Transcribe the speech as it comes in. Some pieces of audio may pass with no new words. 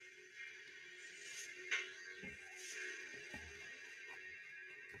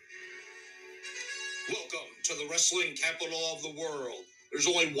to the wrestling capital of the world. There's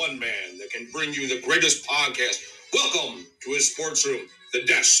only one man that can bring you the greatest podcast. Welcome to his sports room, the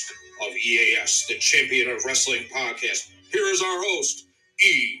desk of EAS, the champion of wrestling podcast. Here is our host,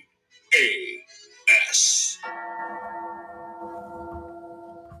 EAS.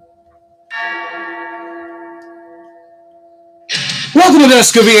 Welcome to the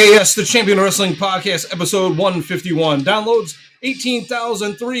desk of EAS, the champion of wrestling podcast, episode 151. Downloads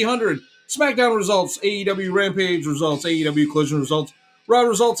 18,300. SmackDown results, AEW Rampage results, AEW Collision results, Raw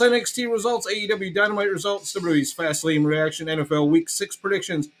results, NXT results, AEW Dynamite results, WWE's Fastlane reaction, NFL Week 6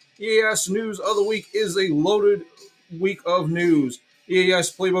 predictions. EAS News of the Week is a loaded week of news.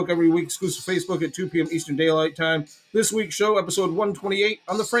 EAS Playbook every week, exclusive Facebook at 2 p.m. Eastern Daylight Time. This week's show, episode 128,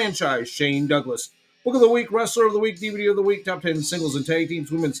 on the franchise, Shane Douglas. Book of the Week, Wrestler of the Week, DVD of the Week, Top 10 Singles and Tag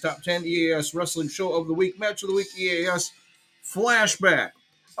Teams, Women's Top 10, EAS Wrestling Show of the Week, Match of the Week, EAS Flashback.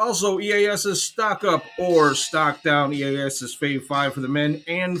 Also, EAS's Stock Up or Stock Down, EAS's Fave 5 for the men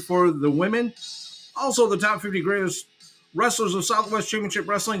and for the women. Also, the Top 50 Greatest Wrestlers of Southwest Championship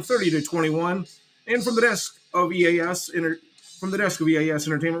Wrestling, 30 to 21. And from the desk of EAS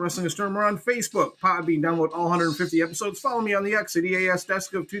Entertainment Wrestling is Storm. We're on Facebook, Podbean, download all 150 episodes. Follow me on the X at EAS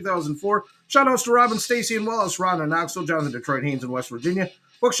Desk of 2004. Shoutouts to Robin, Stacy, and Wallace, Ron in Knoxville, Jonathan, Detroit, Haynes in West Virginia,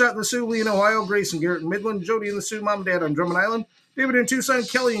 Bookshot in the Sioux, Lee in Ohio, Grace and Garrett in Midland, Jody in the Sioux, Mom and Dad on Drummond Island, David in Tucson,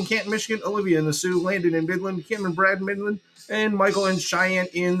 Kelly in Canton, Michigan, Olivia in the Sioux, Landon in Midland, Kim and Brad in Midland, and Michael and Cheyenne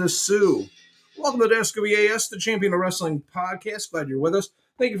in the Sioux. Welcome to the desk of EAS, the champion of wrestling podcast. Glad you're with us.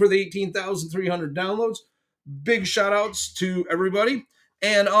 Thank you for the 18,300 downloads. Big shout outs to everybody.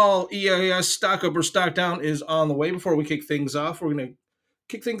 And all EAS Stock Up or Stock Down is on the way. Before we kick things off, we're going to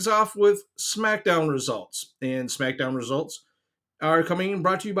kick things off with SmackDown results. And SmackDown results are coming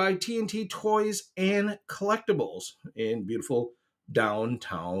brought to you by TNT Toys and Collectibles in beautiful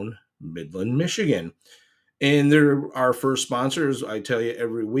downtown Midland, Michigan. And they're our first sponsors, I tell you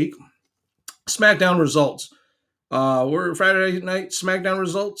every week. SmackDown results. We're Friday night SmackDown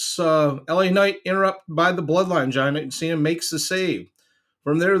results. LA Knight interrupted by the Bloodline Giant and Cena makes the save.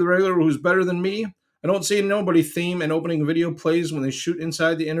 From there, the regular who's better than me. I don't see nobody theme and opening video plays when they shoot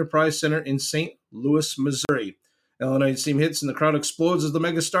inside the Enterprise Center in St. Louis, Missouri. LA Knight's theme hits and the crowd explodes as the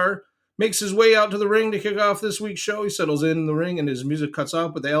megastar makes his way out to the ring to kick off this week's show. He settles in the ring and his music cuts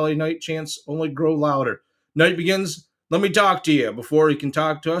off, but the LA Knight chants only grow louder. Knight begins, "Let me talk to you." Before he can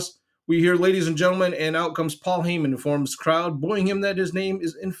talk to us, we hear "ladies and gentlemen," and out comes Paul Heyman, who informs the crowd, booing him that his name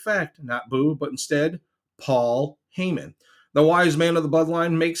is in fact not Boo, but instead Paul Heyman. The wise man of the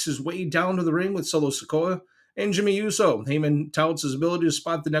bloodline makes his way down to the ring with Solo Sikoa and Jimmy Uso. Heyman touts his ability to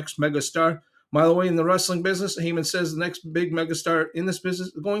spot the next megastar. Mile away in the wrestling business, Heyman says the next big megastar in this business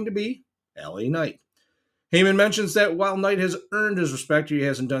is going to be LA Knight. Heyman mentions that while Knight has earned his respect, he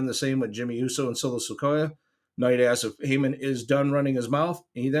hasn't done the same with Jimmy Uso and Solo Sikoa. Knight asks if Heyman is done running his mouth.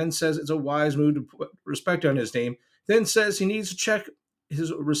 He then says it's a wise move to put respect on his name. Then says he needs to check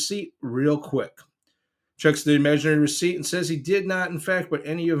his receipt real quick. Checks the imaginary receipt and says he did not, in fact, put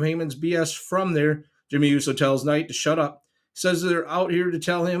any of Heyman's BS from there. Jimmy Uso tells Knight to shut up. Says they're out here to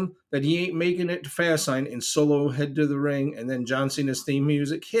tell him that he ain't making it to Fastlane, and Solo head to the ring, and then John Cena's theme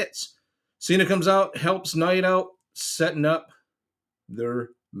music hits. Cena comes out, helps Knight out, setting up their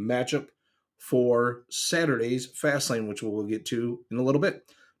matchup for Saturday's Fastlane, which we'll get to in a little bit.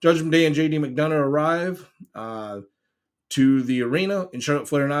 Judgment Day and JD McDonough arrive to the arena, and Charlotte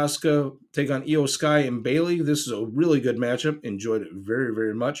Flair and Asuka take on Io Sky and Bayley. This is a really good matchup. Enjoyed it very,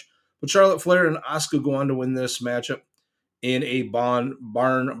 very much. But Charlotte Flair and Asuka go on to win this matchup in a barn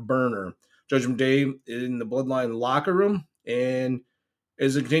burner. Judgment Day in the Bloodline locker room, and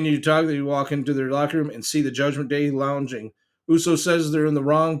as they continue to talk, they walk into their locker room and see the Judgment Day lounging. Uso says they're in the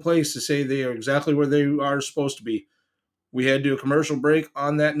wrong place to say they are exactly where they are supposed to be. We had to do a commercial break.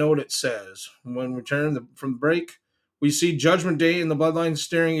 On that note, it says, when we return from the break, we see Judgment Day and the Bloodline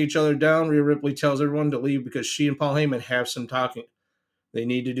staring each other down. Rhea Ripley tells everyone to leave because she and Paul Heyman have some talking they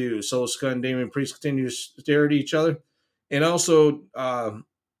need to do. Solo Sikoa and Damian Priest continue to stare at each other. And also,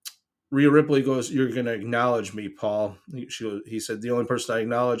 Rhea Ripley goes, "You're going to acknowledge me, Paul." He said, "The only person I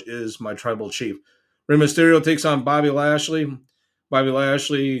acknowledge is my tribal chief." Rey Mysterio takes on Bobby Lashley. Bobby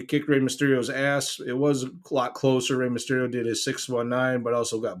Lashley kicked Rey Mysterio's ass. It was a lot closer. Rey Mysterio did his 619, but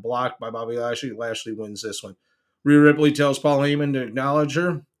also got blocked by Bobby Lashley. Lashley wins this one. Rhea Ripley tells Paul Heyman to acknowledge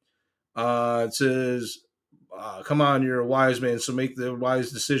her. It says, "Come on, you're a wise man, so make the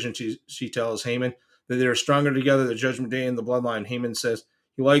wise decision," she tells Heyman. That they're stronger together, the Judgment Day and the Bloodline. Heyman says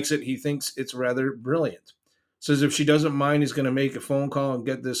he likes it. He thinks it's rather brilliant. Says if she doesn't mind, he's going to make a phone call and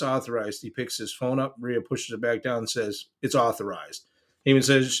get this authorized. He picks his phone up. Rhea pushes it back down and says, "It's authorized." Heyman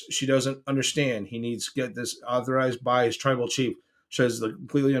says she doesn't understand. He needs to get this authorized by his tribal chief. Says the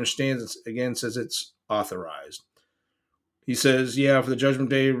completely understands. Again, says it's authorized. He says, yeah, for the Judgment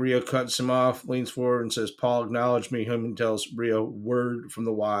Day, Rhea cuts him off, leans forward, and says, Paul, acknowledge me. Heyman tells Rhea, word from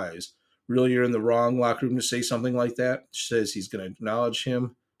the wise. Really, you're in the wrong locker room to say something like that? She says he's going to acknowledge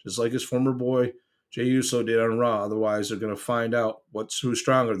him, just like his former boy, Jey Uso, did on Raw. Otherwise, they're going to find out who's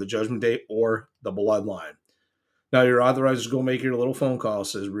stronger, the Judgment Day or the Bloodline. Now you're authorized to go make your little phone call,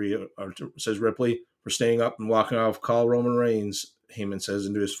 says Ripley, for staying up and walking off. Call Roman Reigns, Heyman says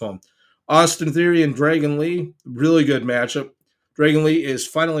into his phone. Austin Theory and Dragon Lee, really good matchup. Dragon Lee is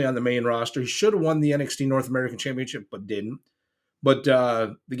finally on the main roster. He should have won the NXT North American Championship, but didn't. But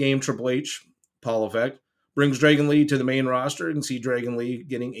the game Triple H, Paul Effect, brings Dragon Lee to the main roster. You can see Dragon Lee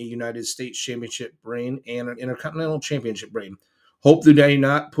getting a United States Championship reign and an Intercontinental Championship reign. Hope that they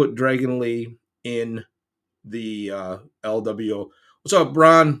not put Dragon Lee in the LWO. What's up,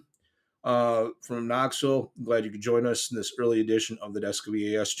 Bron? From Knoxville. I'm glad you could join us in this early edition of the Desk of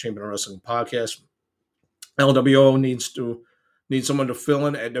EAS Champion of Wrestling podcast. LWO needs someone to fill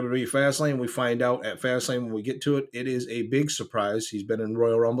in at WWE Fastlane. We find out at Fastlane when we get to it. It is a big surprise. He's been in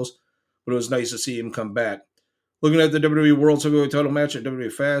Royal Rumbles, but it was nice to see him come back. Looking at the WWE World Heavyweight Title match at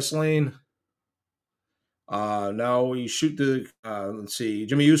WWE Fastlane. Now we shoot the, let's see,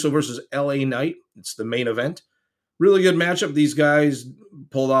 Jimmy Uso versus LA Knight. It's the main event. Really good matchup. These guys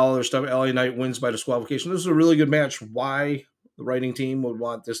pulled all their stuff. LA Knight wins by disqualification. This is a really good match. Why the writing team would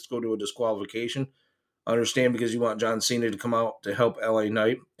want this to go to a disqualification, I understand, because you want John Cena to come out to help LA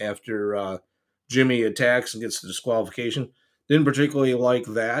Knight after Jimmy attacks and gets the disqualification. Didn't particularly like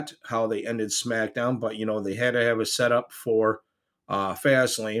that, how they ended SmackDown, but, they had to have a setup for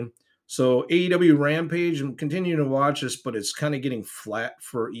Fastlane. So AEW Rampage, I'm continuing to watch this, but it's kind of getting flat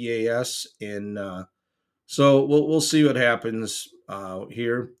for EAS. And so we'll see what happens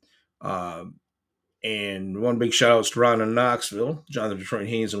here. And one big shout out to Ron in Knoxville, Jonathan Detroit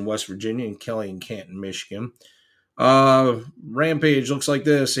Haynes in West Virginia, and Kelly in Canton, Michigan. Rampage looks like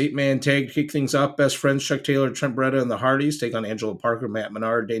this. 8-man tag to kick things off. Best friends Chuck Taylor, Trent Beretta, and the Hardys take on Angelo Parker, Matt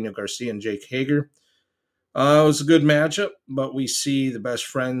Menard, Daniel Garcia, and Jake Hager. It was a good matchup, but we see the best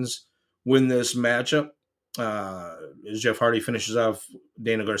friends win this matchup. As Jeff Hardy finishes off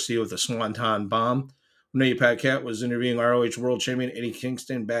Daniel Garcia with a Swanton bomb. Renee Paquette was interviewing ROH World Champion Eddie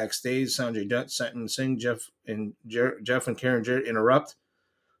Kingston backstage. Sanjay Dutt, Satnam Singh, Jeff and Karen Jarrett interrupt.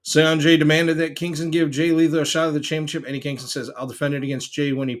 Sanjay demanded that Kingston give Jay Lethal a shot at the championship. Eddie Kingston says, I'll defend it against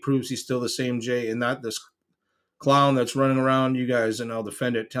Jay when he proves he's still the same Jay and not this clown that's running around you guys, and I'll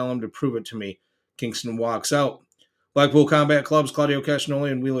defend it. Tell him to prove it to me. Kingston walks out. Blackpool Combat Club's Claudio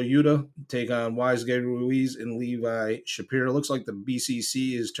Castagnoli and Wheeler Yuta take on Wise Guerrero Ruiz and Levi Shapiro. Looks like the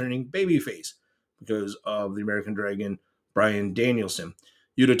BCC is turning babyface because of the American Dragon, Bryan Danielson.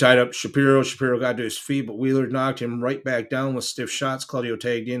 Yuta tied up Shapiro. Shapiro got to his feet, but Wheeler knocked him right back down with stiff shots. Claudio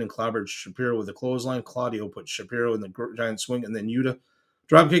tagged in and clobbered Shapiro with a clothesline. Claudio put Shapiro in the giant swing, and then Yuta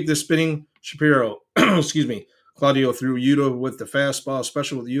dropkicked the spinning Shapiro. Excuse me. Claudio threw Yuta with the fastball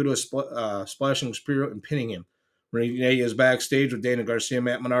special, with Yuta splashing Shapiro and pinning him. Renee is backstage with Dana Garcia,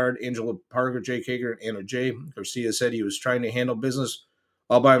 Matt Menard, Angelo Parker, Jake Hager, and Anna Jay. Garcia said he was trying to handle business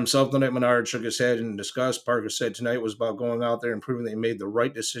all by himself tonight. Menard shook his head in disgust. Parker said tonight was about going out there and proving they made the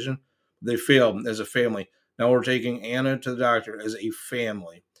right decision. They failed as a family. Now we're taking Anna to the doctor as a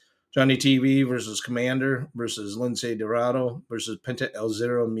family. Johnny TV versus Commander versus Lince Dorado versus Penta El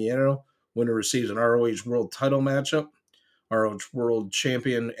Zero Miedo. Winner receives an ROH World title matchup. ROH World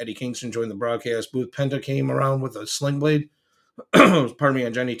Champion Eddie Kingston joined the broadcast booth. Penta came around with a sling blade. Pardon me,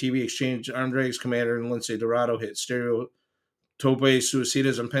 on Johnny TV, exchanged arm drags. Commander and Lince Dorado hit stereo tope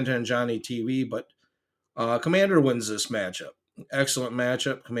suicidas on Penta and Johnny TV, but Commander wins this matchup. Excellent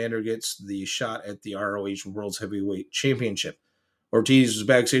matchup. Commander gets the shot at the ROH World's Heavyweight Championship. Ortiz is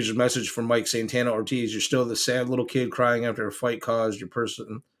backstage with a message from Mike Santana. Ortiz, you're still the sad little kid crying after a fight caused. Your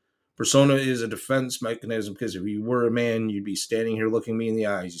persona is a defense mechanism, because if you were a man, you'd be standing here looking me in the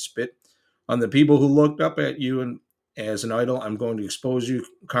eyes. You spit on the people who looked up at you and as an idol. I'm going to expose you.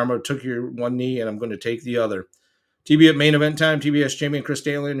 Karma took your one knee, and I'm going to take the other. TV at main event time. TBS champion Chris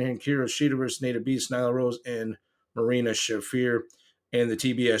Daniel and Hikaru Shida versus Native Beast, Nyla Rose, and Marina Shafir. And the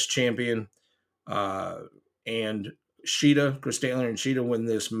TBS champion and Shida, Chris Daniel and Shida win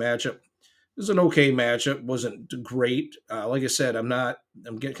this matchup. It was an okay matchup. Wasn't great. Like I said, I'm kind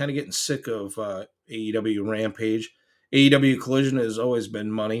of getting sick of AEW Rampage. AEW Collision has always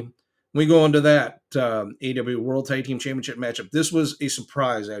been money. We go into that AEW World Tag Team Championship matchup. This was a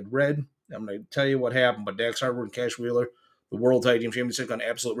surprise. I'd read. I'm going to tell you what happened, but Dax Harwood and Cash Wheeler, the World Tag Team Championship, on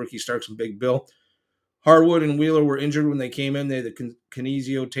Absolute Ricky Starks and Big Bill. Harwood and Wheeler were injured when they came in. They had the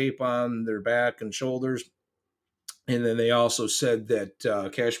kinesio tape on their back and shoulders. And then they also said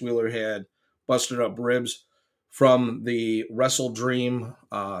that Cash Wheeler had busted up ribs from the Wrestle Dream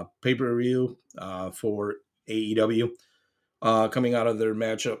pay-per-view for AEW coming out of their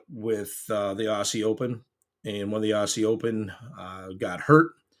matchup with the Aussie Open. And when the Aussie Open got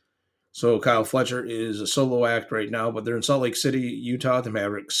hurt, so Kyle Fletcher is a solo act right now, but they're in Salt Lake City, Utah, at the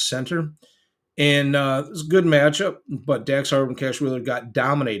Mavericks Center. And it was a good matchup, but Dax Harwood and Cash Wheeler got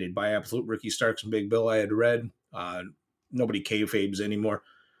dominated by Absolute Ricky Starks and Big Bill. I had read, nobody kayfabes anymore,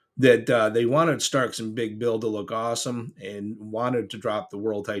 that they wanted Starks and Big Bill to look awesome and wanted to drop the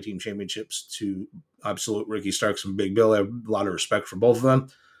World Tag Team Championships to Absolute Ricky Starks and Big Bill. I have a lot of respect for both of them.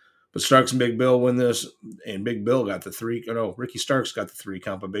 But Starks and Big Bill win this, and Big Bill got the three. No, Ricky Starks got the 3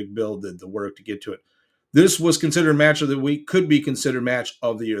 count, but Big Bill did the work to get to it. This was considered match of the week, could be considered match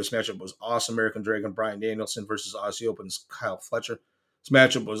of the year. This matchup was awesome. American Dragon Bryan Danielson versus Aussie Open's Kyle Fletcher. This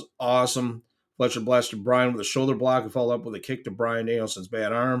matchup was awesome. Fletcher blasted Bryan with a shoulder block and followed up with a kick to Bryan Danielson's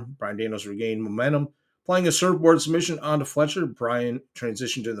bad arm. Bryan Danielson regained momentum. Applying a surfboard submission onto Fletcher, Bryan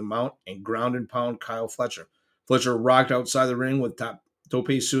transitioned to the mount and ground and pound Kyle Fletcher. Fletcher rocked outside the ring with tope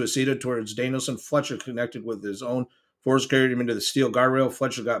suicida towards Danielson. Fletcher connected with his own force, carried him into the steel guardrail.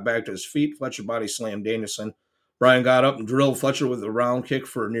 Fletcher got back to his feet. Fletcher body slammed Danielson. Bryan got up and drilled Fletcher with a round kick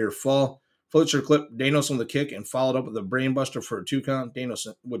for a near fall. Fletcher clipped Danielson with a kick and followed up with a brainbuster for a 2 count.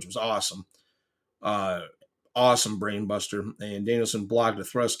 Danielson, which was awesome. Awesome brainbuster. And Danielson blocked a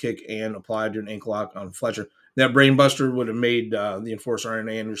thrust kick and applied an ankle lock on Fletcher. That brainbuster would have made the enforcer Arn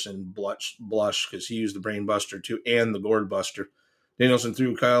Anderson blush because he used the brainbuster too and the gourd buster. Danielson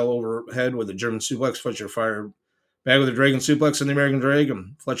threw Kyle overhead with a German suplex. Fletcher fired back with a Dragon suplex and the American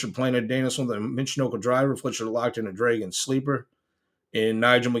Dragon. Fletcher planted Danielson with a Michinoku driver. Fletcher locked in a Dragon sleeper. And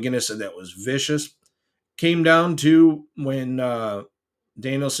Nigel McGuinness said that was vicious. Came down to when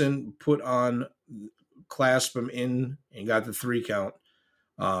Danielson put on, clasped him in, and got the 3 count.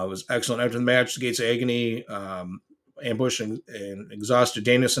 It was excellent. After the match, the Gates of Agony ambushed and exhausted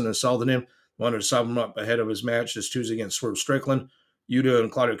Danielson and assaulted him. Wanted to sub him up ahead of his match this Tuesday against Swerve Strickland. Yuta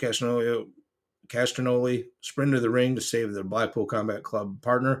and Claudio Castagnoli sprinted to the ring to save their Blackpool Combat Club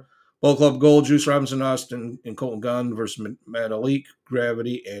partner. Bullet Club Gold, Juice Robinson, Austin, and Colton Gunn versus Metalik,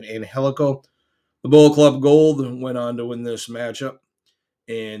 Gravity, and Angelico. The Bullet Club Gold went on to win this matchup.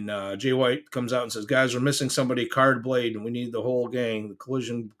 And Jay White comes out and says, guys, we're missing somebody, Card Blade, and we need the whole gang. The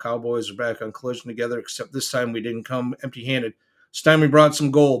Collision Cowboys are back on Collision together, except this time we didn't come empty-handed. This time we brought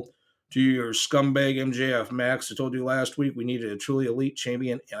some gold. To your scumbag MJF, Max, I told you last week we needed a truly elite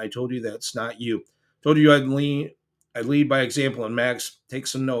champion, and I told you that's not you. I told you I'd lead by example, and Max, take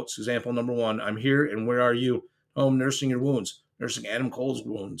some notes. Example number 1, I'm here, and where are you? Home, nursing your wounds, nursing Adam Cole's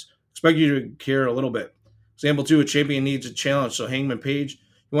wounds. Expect you to care a little bit. Example 2, a champion needs a challenge, so Hangman Page,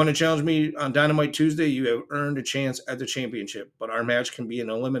 you want to challenge me on Dynamite Tuesday? You have earned a chance at the championship, but our match can be an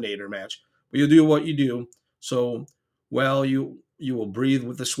eliminator match. But you'll do what you do, so, well, you will breathe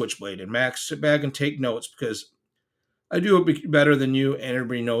with the switchblade. And Max, sit back and take notes because I do it better than you, and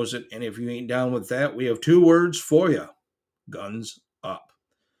everybody knows it. And if you ain't down with that, we have 2 words for you. Guns up.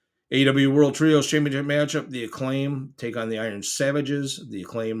 AEW World Trios Championship matchup. The Acclaim take on the Iron Savages. The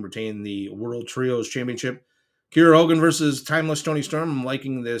Acclaim retain the World Trios Championship. Kiera Hogan versus Timeless Toni Storm. I'm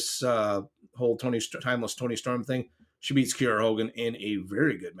liking this whole Timeless Toni Storm thing. She beats Kiera Hogan in a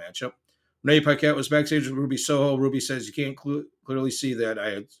very good matchup. Renee Paquette was backstage with Ruby Soho. Ruby says, you can't clearly see that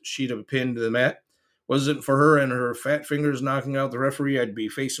I had sheet of a pin to the mat. Wasn't for her and her fat fingers knocking out the referee, I'd be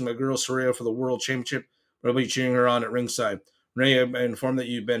facing my girl Saraya for the World Championship, but I'll be cheering her on at ringside. Renee, I've been informed that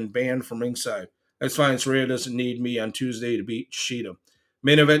you've been banned from ringside. That's fine. Saraya doesn't need me on Tuesday to beat Sheeta.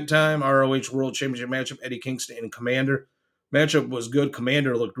 Main event time, ROH World Championship matchup, Eddie Kingston and Commander. Matchup was good.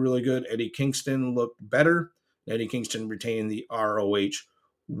 Commander looked really good. Eddie Kingston looked better. Eddie Kingston retained the ROH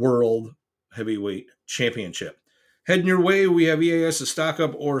World Heavyweight Championship. Heading your way, we have EAS a stock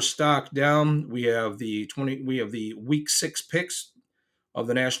up or stock down. We have the week 6 picks of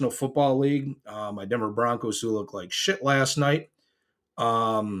the National Football League. My Denver Broncos, who looked like shit last night.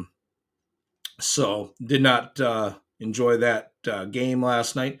 So did not enjoy that game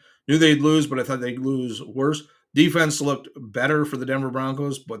last night. Knew they'd lose, but I thought they'd lose worse. Defense looked better for the Denver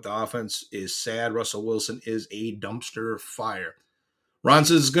Broncos, but the offense is sad. Russell Wilson is a dumpster fire. Ron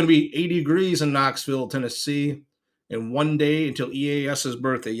says it's going to be 80 degrees in Knoxville, Tennessee, in 1 day until EAS's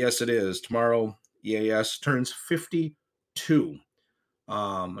birthday. Yes, it is. Tomorrow, EAS turns 52.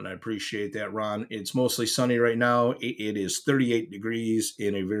 And I appreciate that, Ron. It's mostly sunny right now. It is 38 degrees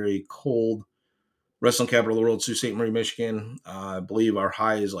in a very cold wrestling capital of the world, Sault Ste. Marie, Michigan. I believe our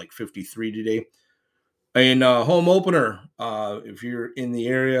high is like 53 today. In home opener, if you're in the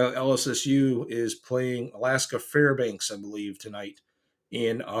area, LSSU is playing Alaska Fairbanks, I believe, tonight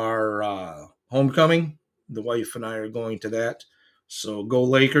in our homecoming. The wife and I are going to that. So go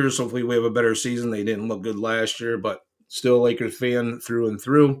Lakers. Hopefully we have a better season. They didn't look good last year, but still a Lakers fan through and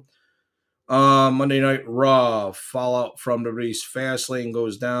through. Monday Night Raw, fallout from WWE's Fastlane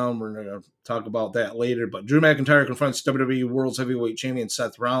goes down. We're going to talk about that later. But Drew McIntyre confronts WWE World's Heavyweight Champion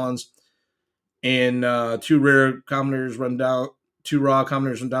Seth Rollins. And two Raw commenters run down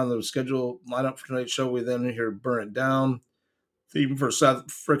the schedule lineup for tonight's show. We then hear Burn It Down. Theme for Seth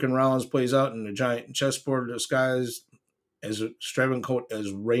frickin' Rollins plays out in a giant chessboard disguised as a striving coat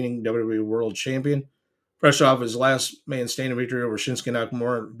as reigning WWE World Champion. Fresh off his last man standing victory over Shinsuke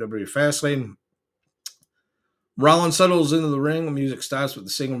Nakamura at WWE Fastlane. Rollins settles into the ring. The music stops with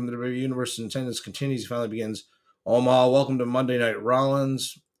the singer from the WWE Universe in attendance continues. He finally begins. Omaha, welcome to Monday Night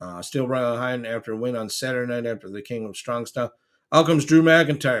Rollins. Still running behind after a win on Saturday night after the King of Strong Style. Out comes Drew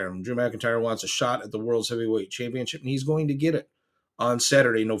McIntyre. Drew McIntyre wants a shot at the World's Heavyweight Championship, and he's going to get it on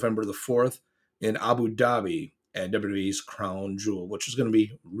Saturday, November the 4th in Abu Dhabi at WWE's Crown Jewel, which is going to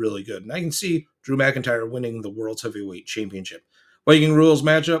be really good. And I can see Drew McIntyre winning the World's Heavyweight Championship. Viking Rules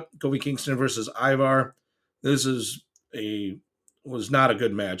matchup, Kofi Kingston versus Ivar. This was not a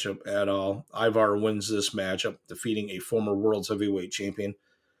good matchup at all. Ivar wins this matchup, defeating a former World's Heavyweight Champion.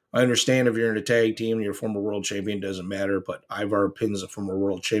 I understand if you're in a tag team and you're a former world champion, it doesn't matter, but Ivar pins a former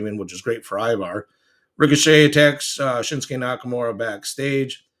world champion, which is great for Ivar. Ricochet attacks Shinsuke Nakamura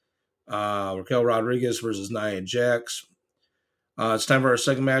backstage. Raquel Rodriguez versus Nia Jax. It's time for our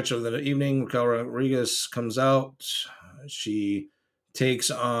second match of the evening. Raquel Rodriguez comes out. She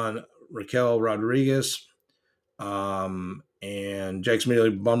takes on Raquel Rodriguez. And Jax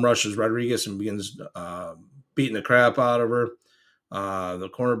immediately bum rushes Rodriguez and begins beating the crap out of her. The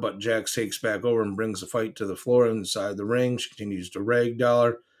corner, but Jax takes back over and brings the fight to the floor inside the ring. She continues to ragdoll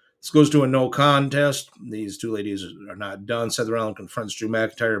her. This goes to a no contest. These two ladies are not done. Seth Rollins confronts Drew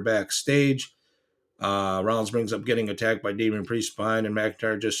McIntyre backstage. Rollins brings up getting attacked by Damian Priest behind, and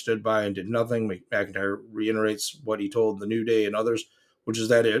McIntyre just stood by and did nothing. McIntyre reiterates what he told The New Day and others, which is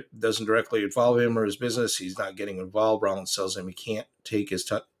that it doesn't directly involve him or his business. He's not getting involved. Rollins tells him he can't take his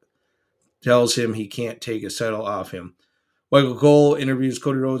title off him. Michael Cole interviews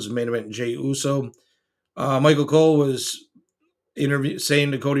Cody Rhodes in main event Jey Uso. Michael Cole was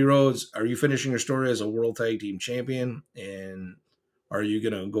saying to Cody Rhodes, are you finishing your story as a World Tag Team Champion? And are you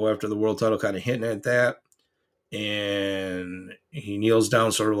going to go after the world title? Kind of hinting at that. And he kneels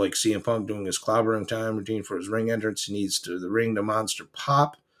down sort of like CM Punk doing his clobbering time routine for his ring entrance. He needs to the ring to monster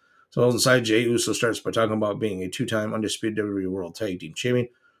pop. So inside, Jey Uso starts by talking about being a two-time undisputed WWE World Tag Team Champion.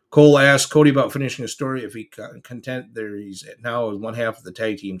 Cole asks Cody about finishing his story if he content there he's now as one half of the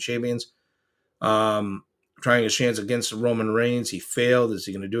tag team champions. Trying his chance against Roman Reigns. He failed. Is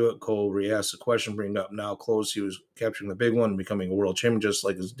he going to do it? Cole re-asks the question, bringing up now close. He was capturing the big one, becoming a world champion just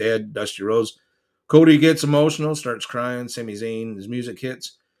like his dad, Dusty Rhodes. Cody gets emotional, starts crying. Sami Zayn, his music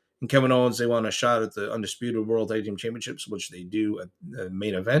hits. And Kevin Owens, they want a shot at the undisputed World Tag Team Championships, which they do at the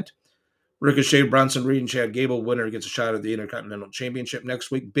main event. Ricochet, Bronson Reed, and Chad Gable. Winner gets a shot at the Intercontinental Championship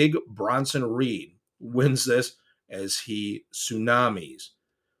next week. Big Bronson Reed wins this as he tsunamis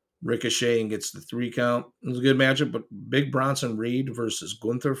Ricochet and gets the 3 count. It was a good matchup, but Big Bronson Reed versus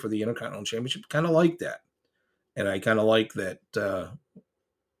Gunther for the Intercontinental Championship. Kind of like that. And I kind of like that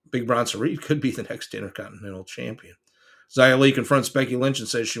Big Bronson Reed could be the next Intercontinental Champion. Xia Li confronts Becky Lynch and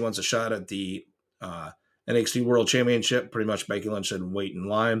says she wants a shot at the NXT World Championship. Pretty much Becky Lynch said wait in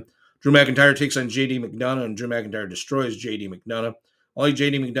line. Drew McIntyre takes on JD McDonough, and Drew McIntyre destroys JD McDonough. Only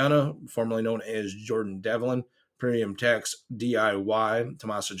JD McDonough, formerly known as Jordan Devlin, Premium Tax DIY,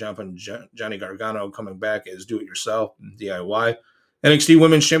 Tommaso Ciampa and Johnny Gargano coming back as do-it-yourself DIY. NXT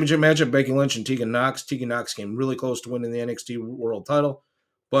Women's Championship matchup, Becky Lynch and Tegan Nox. Tegan Nox came really close to winning the NXT World title,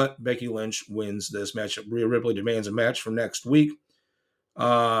 but Becky Lynch wins this matchup. Rhea Ripley demands a match for next week,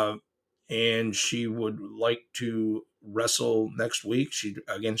 and she would like to wrestle next week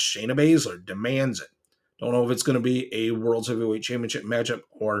against Shayna Baszler. Demands it. Don't know if it's going to be a World Heavyweight Championship matchup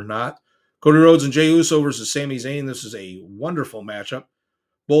or not. Cody Rhodes and Jey Uso versus Sami Zayn. This is a wonderful matchup.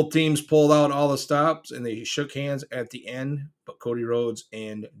 Both teams pulled out all the stops and they shook hands at the end, but Cody Rhodes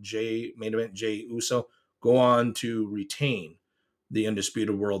and main event Jey Uso go on to retain the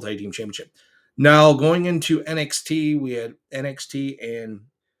Undisputed World Tag Team Championship. Now, going into NXT, we had NXT and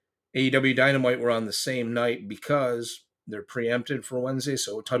AEW Dynamite were on the same night because they're preempted for Wednesday,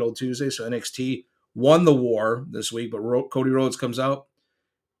 so Title Tuesday. So NXT won the war this week, but Cody Rhodes comes out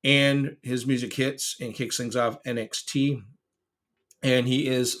and his music hits and kicks things off NXT. And he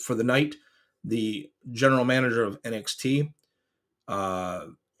is, for the night, the general manager of NXT,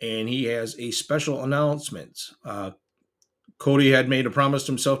 and he has a special announcement. Cody had made a promise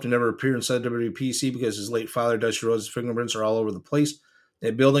to himself to never appear inside WWPC because his late father, Dusty Rhodes' fingerprints are all over the place.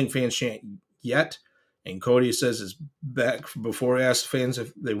 That building fans shan't yet. And Cody says it's back before he asks fans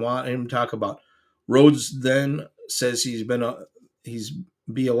if they want him to talk about. Rhodes then says he's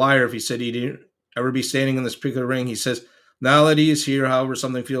be a liar if he said he didn't ever be standing in this particular ring. He says now that he is here, however,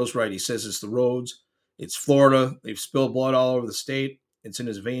 something feels right. He says it's the Rhodes, it's Florida. They've spilled blood all over the state. It's in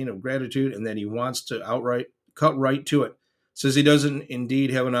his vein of gratitude, and that he wants to outright cut right to it. Says he doesn't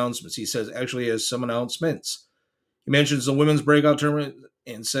indeed have announcements. He says actually he has some announcements. He mentions the women's breakout tournament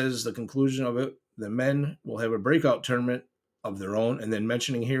and says the conclusion of it, the men will have a breakout tournament of their own, and then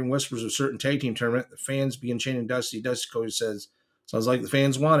mentioning hearing whispers of a certain tag team tournament, the fans begin chanting Dusty. Dusty Cody says, sounds like the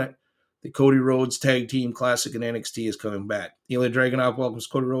fans want it. The Cody Rhodes Tag Team Classic in NXT is coming back. Ilya Dragunov welcomes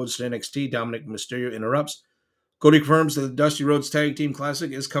Cody Rhodes to NXT. Dominic Mysterio interrupts. Cody confirms that the Dusty Rhodes Tag Team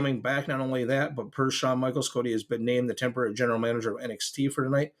Classic is coming back. Not only that, but per Shawn Michaels, Cody has been named the temporary general manager of NXT for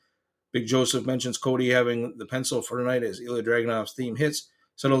tonight. Big Joseph mentions Cody having the pencil for tonight as Ilya Dragunov's theme hits,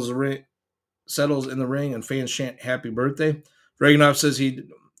 settles in the ring, and fans chant happy birthday. Dragunov says he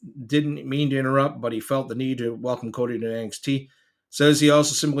didn't mean to interrupt, but he felt the need to welcome Cody to NXT. Says he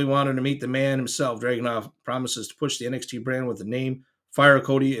also simply wanted to meet the man himself. Dragunov promises to push the NXT brand with the name. Fire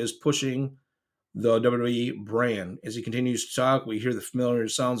Cody is pushing the WWE brand. As he continues to talk, we hear the familiar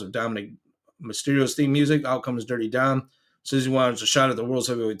sounds of Dominic Mysterio's theme music. Out comes Dirty Dom. Says he wants a shot at the World's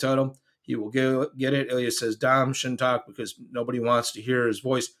Heavyweight title. He will get it. Ilya says Dom shouldn't talk because nobody wants to hear his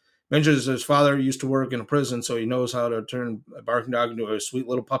voice. Mentions his father used to work in a prison, so he knows how to turn a barking dog into a sweet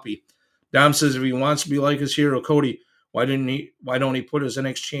little puppy. Dom says if he wants to be like his hero, Cody, why don't he put his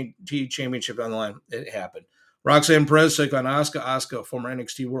NXT championship on the line? It happened. Roxanne Perez took on Asuka. Asuka, former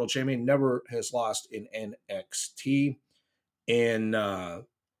NXT World Champion, never has lost in NXT. And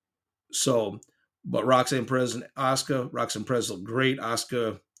but Roxanne Perez and Asuka, Roxanne Perez looked great.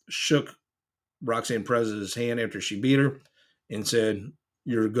 Asuka shook Roxanne Perez's hand after she beat her and said,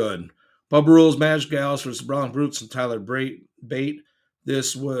 "You're good." Bubba Rules match, Gals versus Brawling Brutes and Tyler Bate.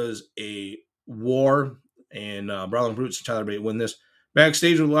 This was a war, and Brawling Brutes and Tyler Bate win this.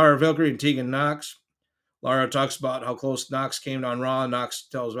 Backstage with Lara Valkyrie and Tegan Nox. Lara talks about how close Nox came on Raw. Nox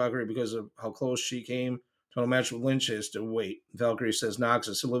tells Valkyrie because of how close she came to a match with Lynch has to wait. Valkyrie says Nox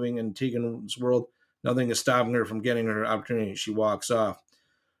is living in Tegan's world. Nothing is stopping her from getting her opportunity. She walks off.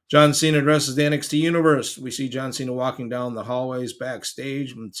 John Cena addresses the NXT universe. We see John Cena walking down the hallways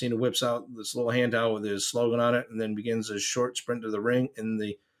backstage, and Cena whips out this little handout with his slogan on it and then begins a short sprint to the ring in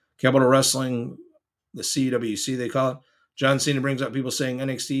the Capital Wrestling, the CWC they call it. John Cena brings up people saying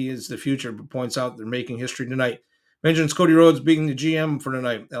NXT is the future, but points out they're making history tonight. Mentions Cody Rhodes being the GM for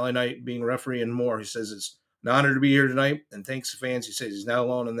tonight, LA Knight being referee, and more. He says it's an honor to be here tonight, and thanks to fans. He says he's not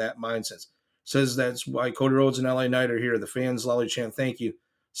alone in that mindset. Says that's why Cody Rhodes and LA Knight are here. The fans loudly chant, "Thank you."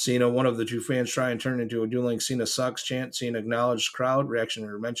 Cena, one of the two fans, try and turn into a dueling Cena sucks chant. Cena acknowledged crowd reaction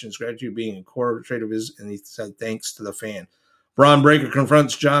and mentions gratitude being a core trait of his, and he said thanks to the fan. Braun Breaker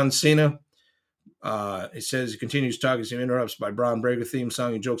confronts John Cena. He says he continues talking. He interrupts by Braun Breaker theme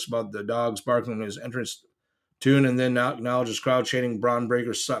song. He jokes about the dogs barking in his entrance tune, and then acknowledges crowd chanting Braun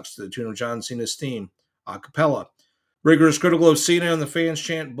Breaker sucks to the tune of John Cena's theme, a cappella. Breaker is critical of Cena, and the fans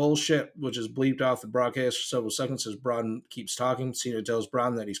chant bullshit, which is bleeped off the broadcast for several seconds as Braun keeps talking. Cena tells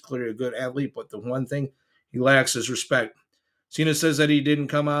Braun that he's clearly a good athlete, but the one thing he lacks is respect. Cena says that he didn't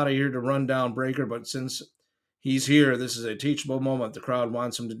come out of here to run down Breaker, but since he's here, this is a teachable moment. The crowd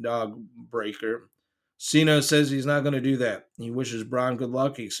wants him to dog Breaker. Cena says he's not going to do that. He wishes Braun good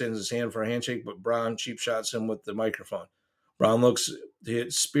luck. He extends his hand for a handshake, but Braun cheap shots him with the microphone. Braun looks to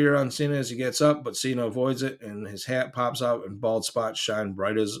hit spear on Cena as he gets up, but Cena avoids it, and his hat pops out and bald spots shine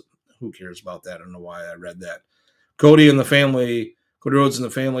bright as... Who cares about that? I don't know why I read that. Cody Rhodes and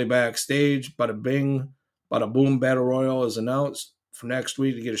the family backstage. Bada bing, bada boom, Battle Royal is announced for next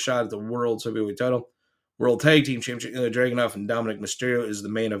week to get a shot at the World's Heavyweight title. World Tag Team Championship, Ilya Dragunov and Dominic Mysterio is the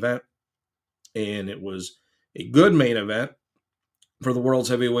main event. And it was a good main event for the World's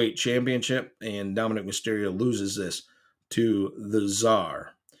Heavyweight Championship, and Dominic Mysterio loses this to the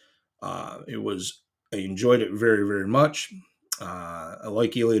Czar. I enjoyed it very, very much. I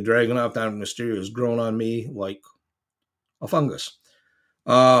like Ilya Dragunov. Dominic Mysterio has grown on me like a fungus.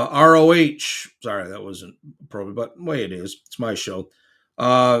 ROH, sorry, that wasn't appropriate, but the way it is, it's my show.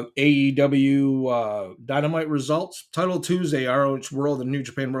 AEW Dynamite results. Title Tuesday, ROH World and New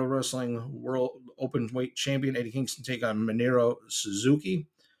Japan World Wrestling World Openweight Champion Eddie Kingston take on Minoru Suzuki.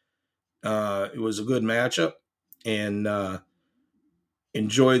 It was a good matchup, and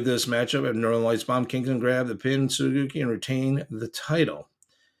enjoyed this matchup at Northern Lights Bomb. Kingston grabbed the pin, Suzuki, and retained the title.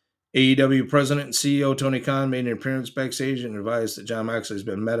 AEW President and CEO Tony Khan made an appearance backstage and advised that Jon Moxley has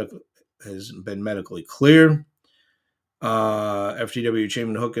been medically clear. FTW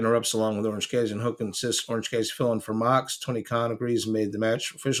Champion Hook interrupts along with Orange Cassidy, and Hook insists Orange Cassidy fill in for Mox. Tony Khan agrees and made the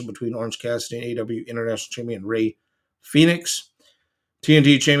match official between Orange Cassidy and AEW International Champion Rey Fénix.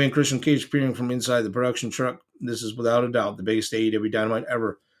 TNT Champion Christian Cage appearing from inside the production truck. This is without a doubt the biggest AEW Dynamite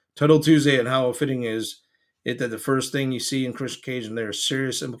ever. Title Tuesday, and how fitting is it that the first thing you see in Christian Cage, and there's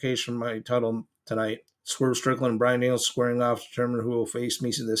serious implication for my title tonight, Swerve Strickland and Bryan Danielson squaring off to determine who will face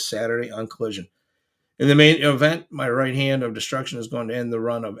me this Saturday on Collision. In the main event, my right hand of destruction is going to end the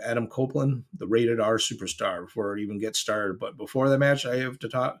run of Adam Copeland, the rated R superstar, before it even gets started. But before the match, I have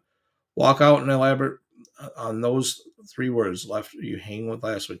to walk out and elaborate on those 3 words left you hang with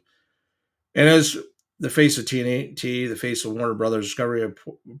last week. And as the face of TNT, the face of Warner Brothers Discovery,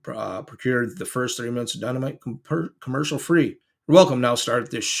 procured the first 3 minutes of Dynamite commercial free. You're welcome. Now start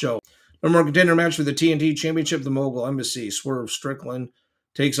this show. No more contender match for the TNT Championship. The Mogul Embassy, Swerve Strickland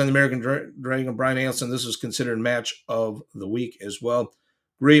takes on the American Dragon, Bryan Danielson. This was considered match of the week as well.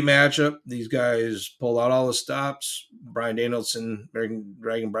 Great matchup. These guys pulled out all the stops. Bryan Danielson, American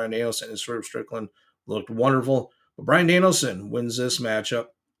Dragon, Bryan Danielson, and Swerve Strickland looked wonderful. But Bryan Danielson wins this matchup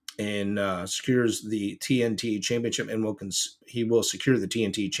and secures the TNT Championship, and he will secure the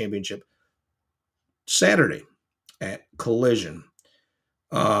TNT Championship Saturday at Collision.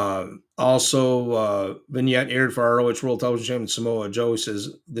 Also, vignette aired for ROH World Television Champion Samoa Joe. Says,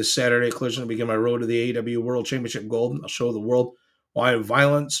 this Saturday Collision will begin my road to the AEW World Championship gold. I'll show the world why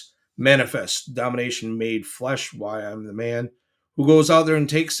violence manifests, domination made flesh, why I'm the man who goes out there and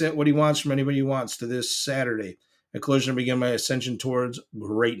takes it what he wants from anybody he wants. To this Saturday at Collision will begin my ascension towards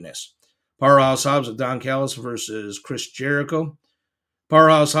greatness. Powerhouse Hobbs of Don Callis versus Chris Jericho.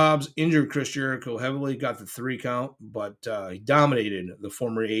 Powerhouse Hobbs injured Chris Jericho heavily, got the 3 count, but he dominated the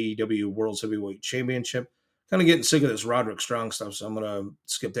former AEW World Heavyweight Championship. Kind of getting sick of this Roderick Strong stuff, so I'm going to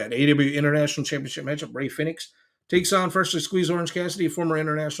skip that. AEW International Championship matchup, Rey Fénix takes on freshly squeezed Orange Cassidy, former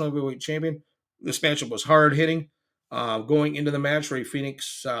International Heavyweight Champion. This matchup was hard-hitting. Going into the match, Rey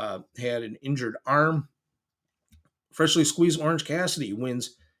Fénix had an injured arm. Freshly squeezed Orange Cassidy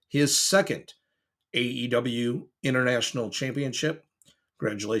wins his 2nd AEW International Championship.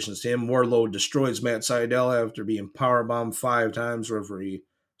 Congratulations to him. Wardlow destroys Matt Sydal after being powerbombed 5 times. Referee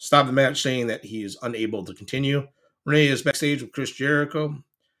stopped the match saying that he is unable to continue. Renee is backstage with Chris Jericho,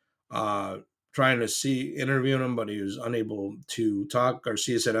 trying to interviewing him, but he was unable to talk.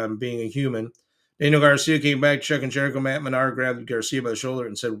 Garcia said, I'm being a human. Daniel Garcia came back, checking Jericho. Matt Menard grabbed Garcia by the shoulder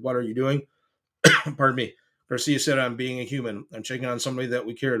and said, what are you doing? Pardon me. Garcia said, I'm being a human. I'm checking on somebody that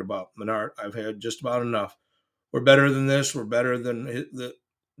we cared about. Menard, I've had just about enough. We're better than this. We're better than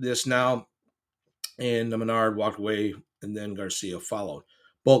this now. And Menard walked away, and then Garcia followed.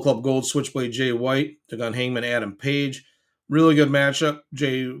 Bullet Club Gold Switchblade Jay White took on Hangman Adam Page. Really good matchup.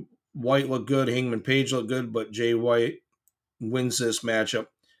 Jay White looked good. Hangman Page looked good, but Jay White wins this matchup.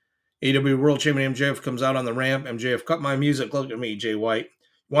 AEW World Champion MJF comes out on the ramp. MJF, cut my music. Look at me, Jay White.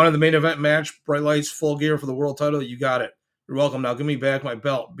 Wanted the main event match, bright lights, full gear for the world title. You got it. You're welcome. Now give me back my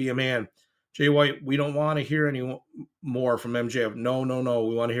belt. Be a man. Jay White, we don't want to hear any more from MJF. No.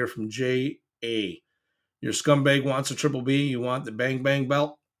 We want to hear from J.A. Your scumbag wants a Triple B. You want the Bang Bang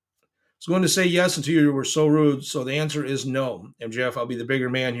belt? I was going to say yes until you were so rude, so the answer is no. MJF, I'll be the bigger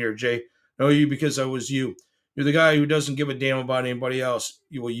man here, Jay. Know you because I was you. You're the guy who doesn't give a damn about anybody else.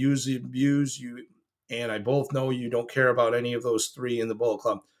 You will use the abuse. You and I both know you don't care about any of those 3 in the Bullet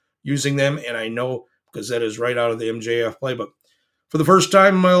Club. Using them, and I know because that is right out of the MJF playbook. For the first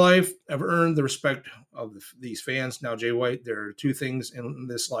time in my life, I've earned the respect of these fans. Now, Jay White, there are 2 things in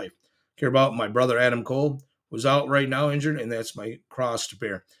this life. I care about my brother Adam Cole, who's out right now injured, and that's my cross to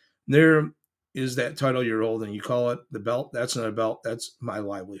bear. There is that title you're holding. You call it the belt. That's not a belt. That's my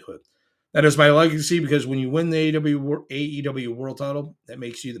livelihood. That is my legacy, because when you win the AEW World title, that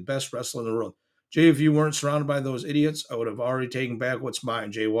makes you the best wrestler in the world. Jay, if you weren't surrounded by those idiots, I would have already taken back what's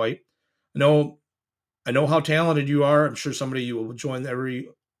mine, Jay White. I know how talented you are. I'm sure someday you will join every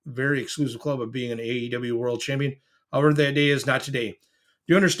very exclusive club of being an AEW World Champion. However, that day is not today. Do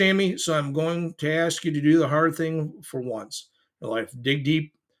you understand me? So I'm going to ask you to do the hard thing for once in your life. Dig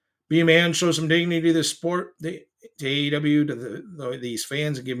deep. Be a man. Show some dignity to this sport, to AEW, to these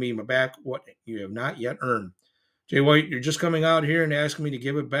fans, and give me back what you have not yet earned. Jay White, you're just coming out here and asking me to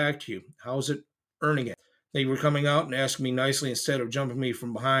give it back to you. How's it earning it? They were coming out and asking me nicely instead of jumping me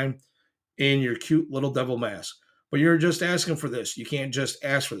from behind in your cute little devil mask. But you're just asking for this. You can't just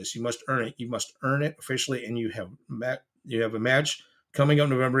ask for this. You must earn it. You must earn it officially, and you have a match coming up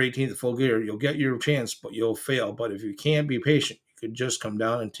November 18th at Full Gear. You'll get your chance, but you'll fail. But if you can't be patient, you could just come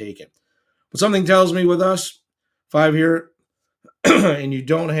down and take it. But something tells me with us, 5 here, and you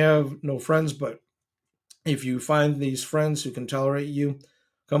don't have no friends, but if you find these friends who can tolerate you,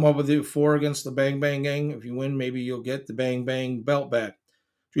 come up with the 4 against the Bang Bang Gang. If you win, maybe you'll get the Bang Bang belt back.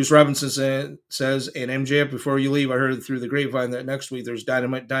 Juice Robinson says, and MJF, before you leave, I heard through the grapevine that next week there's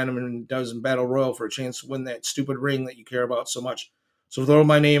Dynamite Dozen Battle Royal for a chance to win that stupid ring that you care about so much. So throw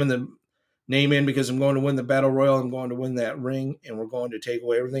my name in because I'm going to win the Battle Royal. I'm going to win that ring, and we're going to take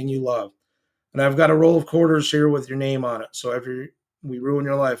away everything you love. And I've got a roll of quarters here with your name on it. So after we ruin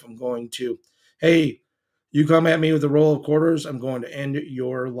your life, I'm going to, hey, you come at me with a roll of quarters, I'm going to end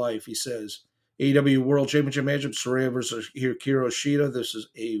your life, he says. AEW World Championship matchup, Saraya versus Hikaru Shida. This is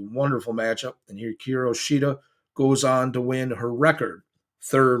a wonderful matchup, and Hikaru Shida goes on to win her record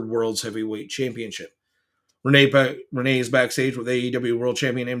 3rd World's Heavyweight Championship. Renee is backstage with AEW World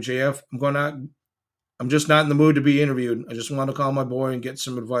Champion MJF. I'm just not in the mood to be interviewed. I just want to call my boy and get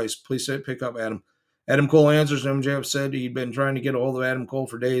some advice. Please pick up Adam. Adam Cole answers, and MJF said he'd been trying to get a hold of Adam Cole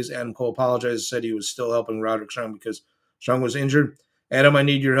for days. Adam Cole apologized and said he was still helping Roderick Strong because Strong was injured. Adam, I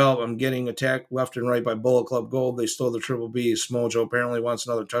need your help. I'm getting attacked left and right by Bullet Club Gold. They stole the Triple B. Samoa Joe apparently wants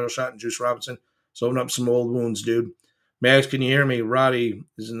another title shot, and Juice Robinson is opening up some old wounds, dude. Max, can you hear me? Roddy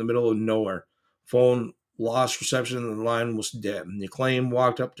is in the middle of nowhere. Phone lost reception, and the line was dead. And the Acclaim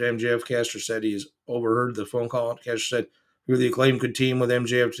walked up to MJF. Caster said he's overheard the phone call. Caster said the Acclaim could team with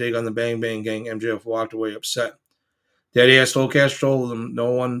MJF to take on the Bang Bang Gang. MJF walked away upset. Daddy asked Caster, told him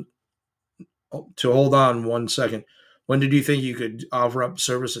no one to hold on 1 second. When did you think you could offer up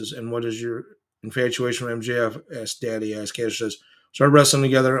services, and what is your infatuation with MJF? Asked Daddy. Caster says, started wrestling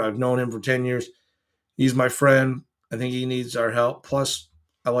together. I've known him for 10 years. He's my friend. I think he needs our help. Plus,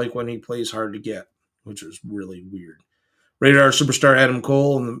 I like when he plays hard to get, which is really weird. Rated R superstar Adam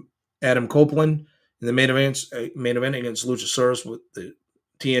Cole and Adam Copeland in the main event against Luchasaurus with the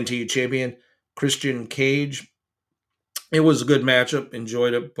TNT champion Christian Cage. It was a good matchup.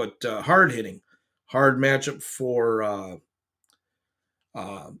 Enjoyed it, but hard-hitting. Hard matchup for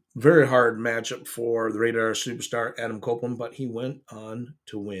very hard matchup for the Rated R superstar Adam Copeland, but he went on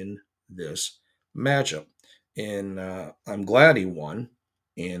to win this matchup. And I'm glad he won.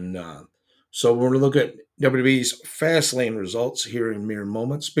 And so we're going to look at WWE's Fastlane results here in mere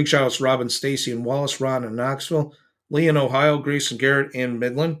moments. Big shout outs to Robin, Stacy, and Wallace, Ron in Knoxville, Lee in Ohio, Grayson Garrett in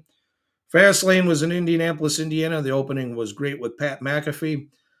Midland. Fastlane was in Indianapolis, Indiana. The opening was great with Pat McAfee.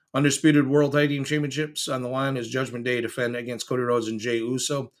 Undisputed World Tag Team Championships on the line as Judgment Day defend against Cody Rhodes and Jey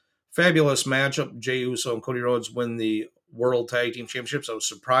Uso. Fabulous matchup. Jey Uso and Cody Rhodes win the World Tag Team Championships. I was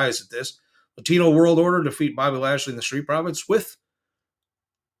surprised at this. Latino World Order defeat Bobby Lashley and the Street Profits with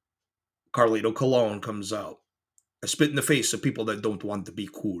Carlito Colon comes out. I spit in the face of people that don't want to be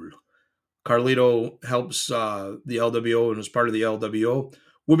cool. Carlito helps the LWO and is part of the LWO.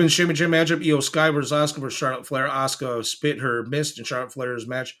 Women's Championship matchup, Io Sky versus Asuka versus Charlotte Flair. Asuka spit her mist in Charlotte Flair's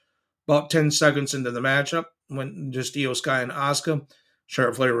match about 10 seconds into the matchup. When just Io Sky and Asuka.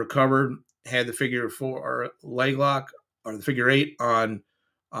 Charlotte Flair recovered, had the figure 4 leg lock, or the figure 8 on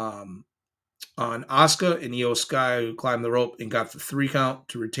Asuka, and Io Sky climbed the rope and got the 3 count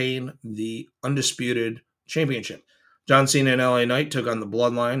to retain the undisputed championship. John Cena and LA Knight took on the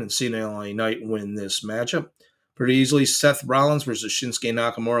Bloodline, and Cena and LA Knight win this matchup pretty easily. Seth Rollins versus Shinsuke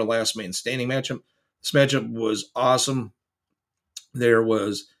Nakamura, last man standing matchup. This matchup was awesome. There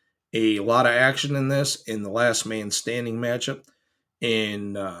was a lot of action in this in the last man standing matchup,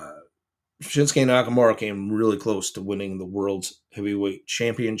 and Shinsuke Nakamura came really close to winning the World's Heavyweight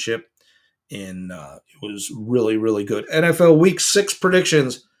Championship, and it was really, really good. NFL Week 6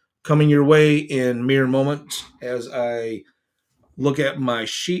 predictions coming your way in mere moments as I look at my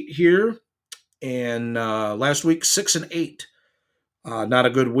sheet here. And last week, 6-8. Not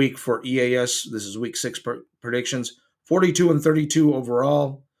a good week for EAS. This is week 6 predictions. 42-32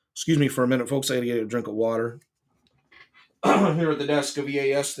 overall. Excuse me for a minute, folks. I got to get a drink of water. Here at the desk of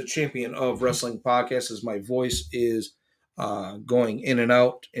EAS, the Champion of Wrestling podcast, as my voice is going in and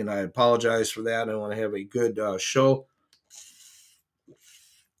out, and I apologize for that. I want to have a good show.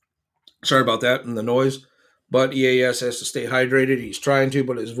 Sorry about that and the noise, but EAS has to stay hydrated. He's trying to,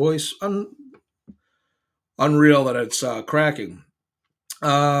 but his voice, unreal that it's cracking.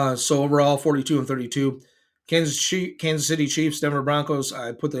 So overall, 42-32. Kansas City Chiefs, Denver Broncos.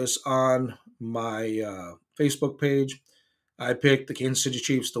 I put this on my Facebook page. I picked the Kansas City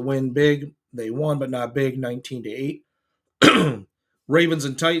Chiefs to win big. They won, but not big, 19-8. Ravens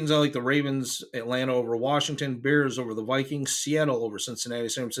and Titans. I like the Ravens. Atlanta over Washington. Bears over the Vikings. Seattle over Cincinnati.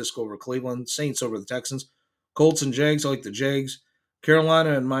 San Francisco over Cleveland. Saints over the Texans. Colts and Jags. I like the Jags.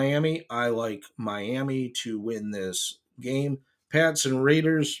 Carolina and Miami. I like Miami to win this game. Pats and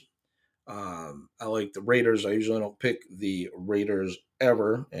Raiders. I like the Raiders. I usually don't pick the Raiders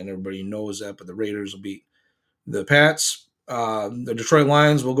ever, and everybody knows that, but the Raiders will beat the Pats. The Detroit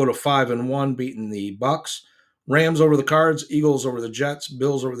Lions will go to 5-1, beating the Bucks. Rams over the Cards, Eagles over the Jets,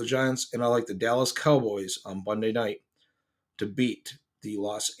 Bills over the Giants, and I like the Dallas Cowboys on Monday night to beat the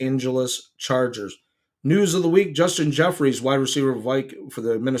Los Angeles Chargers. News of the week: Justin Jeffries, wide receiver for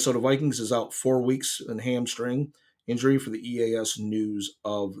the Minnesota Vikings, is out 4 weeks in hamstring injury for the EAS news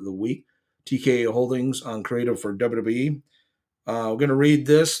of the week. TK Holdings on creative for WWE. We're going to read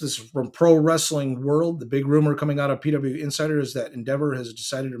this. This is from Pro Wrestling World. The big rumor coming out of PW Insider is that Endeavor has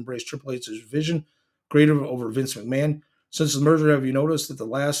decided to embrace Triple H's vision, creative over Vince McMahon. Since the merger, have you noticed that the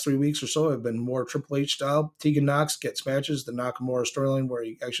last 3 weeks or so have been more Triple H style? Tegan Knox gets matches, the Nakamura storyline where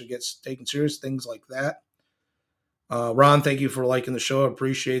he actually gets taken serious, things like that. Ron, thank you for liking the show. I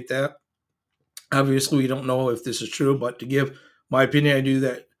appreciate that. Obviously, we don't know if this is true, but to give my opinion, I do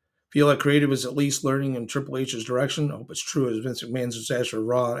that. Feel like creative is at least learning in Triple H's direction. I hope it's true, as Vince McMahon's disaster of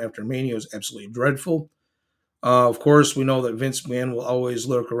Raw after Mania was absolutely dreadful. Of course, we know that Vince McMahon will always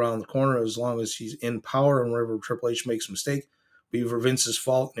lurk around the corner as long as he's in power, and wherever Triple H makes a mistake, be for Vince's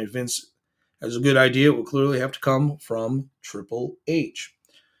fault. And if Vince has a good idea, it will clearly have to come from Triple H.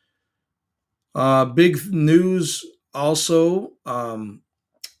 Big news also,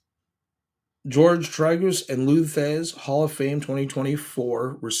 George Trigos and Lou Thesz Hall of Fame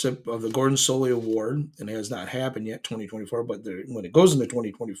 2024 recipient of the Gordon Solie Award, and it has not happened yet, 2024, but when it goes into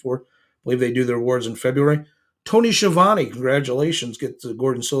 2024, I believe they do their awards in February. Tony Schiavone, congratulations, gets the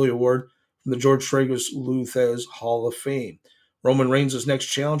Gordon Solie Award from the George Trigos Lou Thesz Hall of Fame. Roman Reigns' next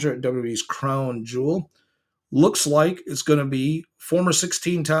challenger at WWE's Crown Jewel. Looks like it's going to be former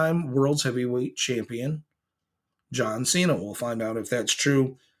 16-time World's Heavyweight Champion John Cena. We'll find out if that's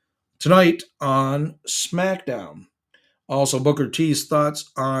true tonight on SmackDown. Also, Booker T's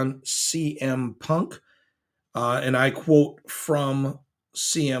thoughts on CM Punk. And I quote from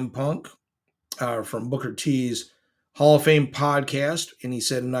CM Punk, from Booker T's Hall of Fame podcast. And he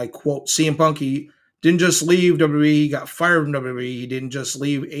said, and I quote, CM Punk, he didn't just leave WWE, he got fired from WWE. He didn't just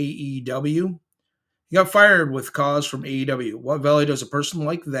leave AEW. He got fired with cause from AEW. What value does a person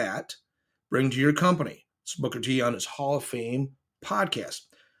like that bring to your company? It's Booker T on his Hall of Fame podcast.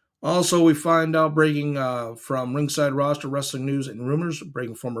 Also, we find out breaking from Ringside Roster Wrestling News and Rumors,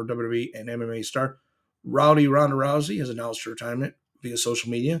 breaking former WWE and MMA star Ronda Rousey has announced her retirement via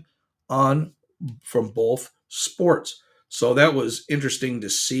social media from both sports. So that was interesting to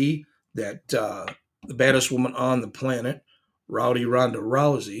see that the baddest woman on the planet, Ronda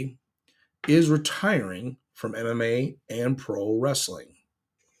Rousey, is retiring from MMA and pro wrestling.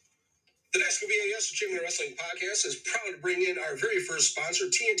 The Desk of EAS, the Champion Wrestling Podcast, is proud to bring in our very first sponsor,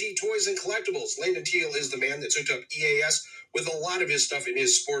 TNT Toys and Collectibles. Landon Teal is the man that took up EAS with a lot of his stuff in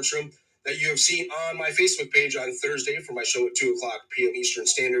his sports room that you have seen on my Facebook page on Thursday for my show at 2 o'clock p.m. Eastern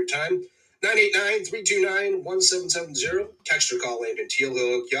Standard Time. 989-329-1770. Text or call Landon Teal.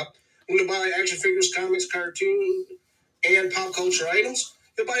 He'll hook you up. I'm going to buy action figures, comics, cartoons, and pop culture items.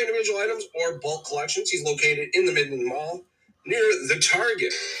 He'll buy individual items or bulk collections. He's located in the Midland Mall near the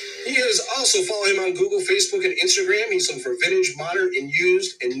Target. He is also follow him on Google, Facebook, and Instagram. He's looking for vintage, modern, and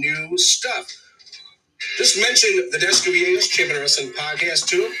used and new stuff. Just mention the Desk of EAS Champion Wrestling Podcast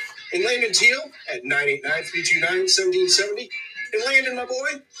to him. And Landon Teal at 989-329-1770. And Landon, my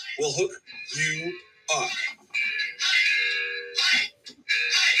boy, will hook you up.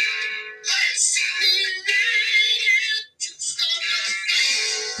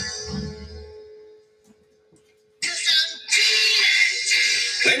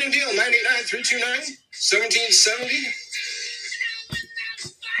 Landon Teal, 989-329-1770.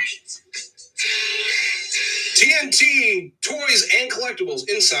 TNT Toys and Collectibles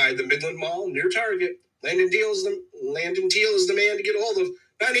inside the Midland Mall near Target. Landon Teal is the man to get a hold of.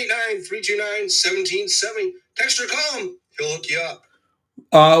 989-329-1770. Text or call him. He'll hook you up.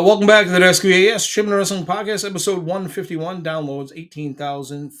 Welcome back to the Desk of EAS Champion Wrestling Podcast, episode 151. Downloads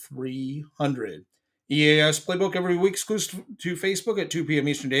 18,300. EAS Playbook every week, exclusive to Facebook at 2 p.m.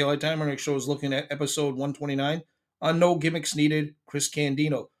 Eastern Daylight Time. Our next show is looking at episode 129 on No Gimmicks Needed, Chris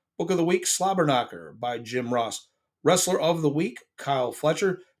Candido. Book of the Week, Slobberknocker by Jim Ross. Wrestler of the Week, Kyle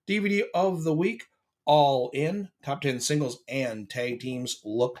Fletcher. DVD of the Week, All In. Top 10 singles and tag teams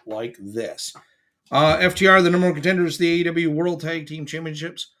look like this. FTR, the number one contenders, the AEW World Tag Team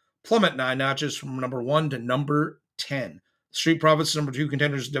Championships, plummet 9 notches from number 1 to number 10. Street Profits, number 2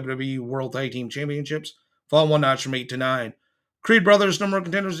 contenders, WWE World Tag Team Championships, fall 1 notch from 8 to 9. Creed Brothers, number one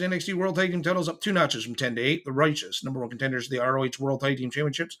contenders, the NXT World Tag Team titles up 2 notches from 10 to 8. The Righteous, number one contenders, the ROH World Tag Team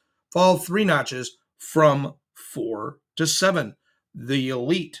Championships, fall 3 notches from 4 to 7. The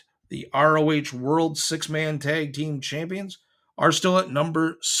Elite, the ROH World 6-Man Tag Team Champions, are still at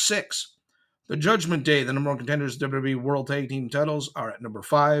number 6. The Judgment Day, the number one contenders, WWE World Tag Team titles, are at number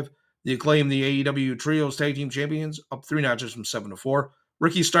 5. The Acclaim, the AEW Trios Tag Team Champions, up 3 notches from 7 to 4.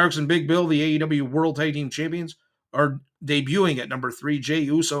 Ricky Starks and Big Bill, the AEW World Tag Team Champions, are debuting at number 3. Jey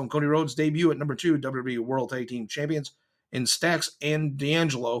Uso and Cody Rhodes debut at number 2, WWE World Tag Team Champions. And Stacks and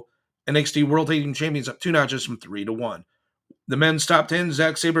D'Angelo, NXT World Tag Team Champions, up 2 notches from 3 to 1. The men's top 10,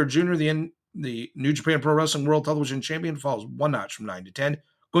 Zack Sabre Jr., the New Japan Pro Wrestling World Television Champion, falls 1 notch from 9 to 10.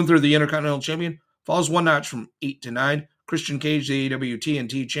 Gunther, the Intercontinental Champion, falls 1 notch from 8 to 9. Christian Cage, the AEW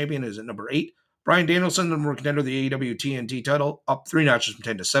TNT Champion, is at number 8. Bryan Danielson, the number one contender of the AEW TNT title, up 3 notches from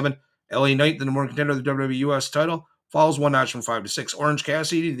 10 to 7. LA Knight, the number one contender of the WWE US title, falls 1 notch from 5 to 6. Orange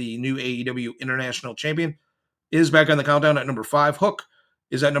Cassidy, the new AEW International Champion, is back on the countdown at number 5. Hook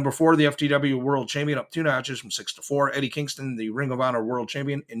is at number 4, the FTW World Champion, up 2 notches from 6 to 4. Eddie Kingston, the Ring of Honor World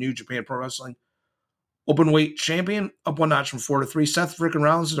Champion and New Japan Pro Wrestling Openweight Champion, up 1 notch from 4 to 3. Seth Frickin'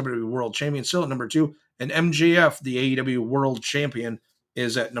 Rollins, the WWE World Champion, still at number 2. And MJF, the AEW World Champion,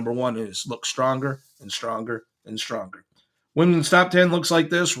 is at number 1 and has looked stronger and stronger and stronger. Women's top 10 looks like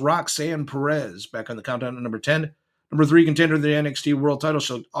this. Roxanne Perez back on the countdown at number 10. Number 3 contender of the NXT World title.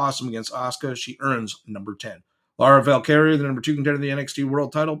 She looked awesome against Asuka. She earns number 10. Laura Valkyria, the number 2 contender of the NXT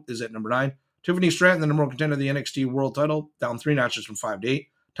World title, is at number 9. Tiffany Stratton, the number 1 contender of the NXT World title, down 3 notches from 5 to 8.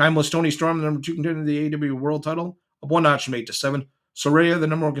 Timeless Toni Storm, the number 2 contender of the AEW World title, up 1 notch from 8 to 7. Saraya, the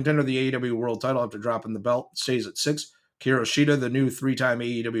number 1 contender of the AEW World title after dropping the belt, stays at 6. Kira Shida, the new 3-time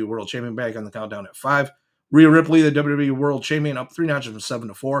AEW World Champion, back on the countdown at 5. Rhea Ripley, the WWE World Champion, up 3 notches from 7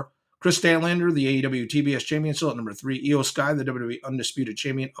 to 4. Chris Statlander, the AEW TBS Champion, still at number 3. Io Sky, the WWE Undisputed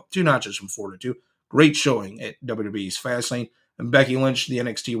Champion, up 2 notches from 4 to 2. Great showing at WWE's Fastlane. And Becky Lynch, the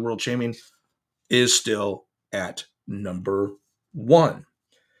NXT World Champion, is still at number 1.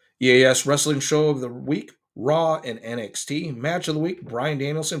 EAS Wrestling Show of the Week, Raw and NXT. Match of the Week, Bryan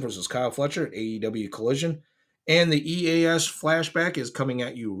Danielson versus Kyle Fletcher at AEW Collision. And the EAS flashback is coming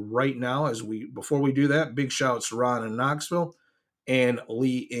at you right now. Before we do that, big shouts to Ron in Knoxville and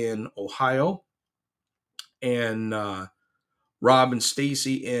Lee in Ohio, and Rob and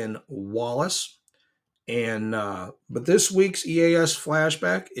Stacy in Wallace. And but this week's EAS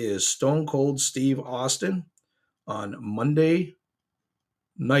flashback is Stone Cold Steve Austin on Monday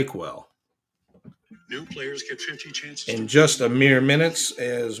NyQuil. New players get 50 chances. In just a mere minutes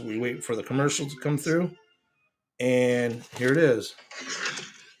as we wait for the commercial to come through. And here it is.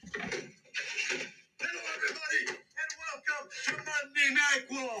 Hello, everybody, and welcome to Monday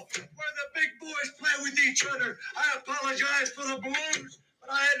NyQuil, where the big boys play with each other. I apologize for the balloons, but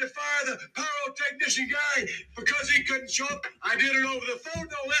I had to fire the pyrotechnician guy because he couldn't show up. I did it over the phone,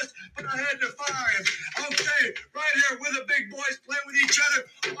 no less, but I had to fire him. Okay, right here where the big boys play with each other.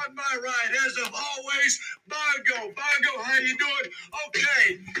 On my right, as of always, Bongo. Bongo, how you doing?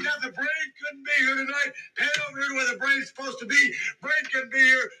 Okay, now the brain couldn't be here tonight. Head over here to where the brain's supposed to be. Brain couldn't be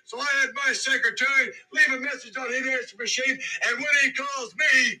here, so I had my secretary leave a message on his answer machine, and when he calls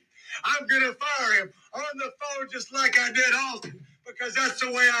me, I'm going to fire him on the phone just like I did Austin. Because that's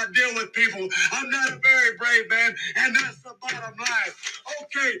the way I deal with people. I'm not a very brave man, and that's the bottom line.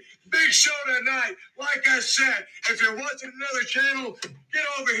 Okay, big show tonight. Like I said, if you're watching another channel, get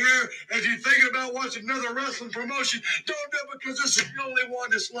over here. If you're thinking about watching another wrestling promotion, don't do it because this is the only one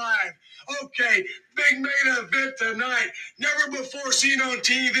that's live. Okay, big main event tonight. Never before seen on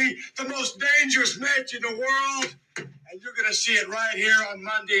TV. The most dangerous match in the world. And you're going to see it right here on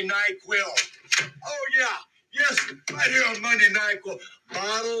Monday NyQuil. Oh, yeah. Yes, right here on Monday NyQuil.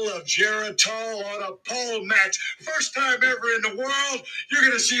 Bottle of Geritol on a pole match. First time ever in the world. You're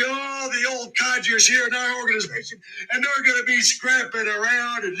going to see all the old codgers here in our organization, and they're going to be scrapping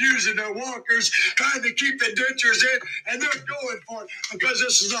around and using their walkers, trying to keep the dentures in, and they're going for it because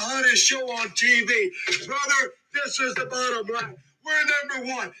this is the hottest show on TV. Brother, this is the bottom line. We're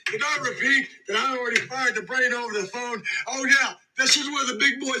number 1. Did I repeat that I already fired the brain over the phone? Oh, yeah. This is where the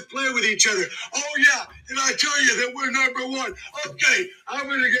big boys play with each other. Oh, yeah. Did I tell you that we're number 1? Okay. I'm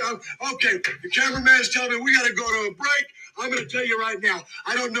going to go. Okay. The cameraman's telling me we got to go to a break. I'm going to tell you right now.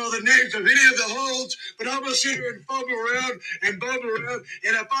 I don't know the names of any of the holds, but I'm going to sit here and bubble around.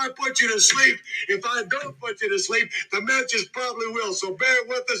 And if I put you to sleep, if I don't put you to sleep, the matches probably will. So bear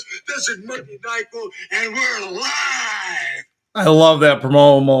with us. This is Monday NyQuil, and we're live. I love that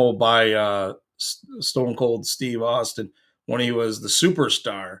promo by Stone Cold Steve Austin when he was the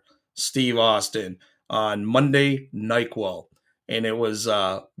superstar Steve Austin on Monday NyQuil. and it was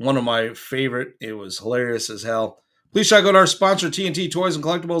one of my favorite. It was hilarious as hell. Please check out our sponsor, TNT Toys and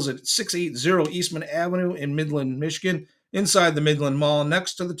Collectibles, at 680 Eastman Avenue in Midland, Michigan, inside the Midland Mall,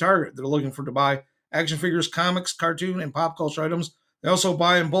 next to the Target. They're looking to buy action figures, comics, cartoon, and pop culture items. They also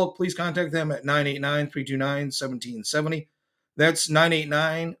buy in bulk. Please contact them at 989-329-1770. That's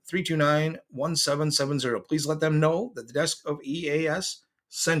 989-329-1770. Please let them know that the Desk of EAS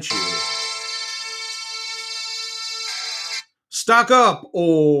sent you. Stock up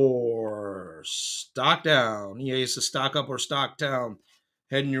or stock down. EAS is stock up or stock down.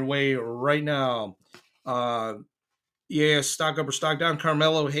 Heading your way right now. EAS stock up or stock down.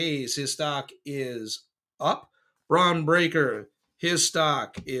 Carmelo Hayes, his stock is up. Braun Breaker, his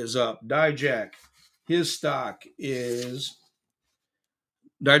stock is up. Dijak, his stock is...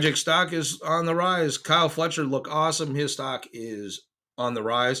 Dijak stock is on the rise. Kyle Fletcher look awesome. His stock is on the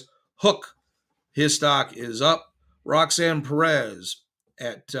rise. Hook, his stock is up. Roxanne Perez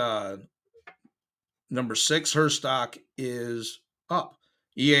at number 6, her stock is up.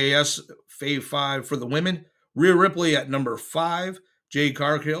 EAS Fave 5 for the women. Rhea Ripley at number 5. Jade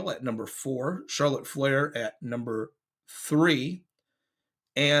Cargill at number 4. Charlotte Flair at number 3.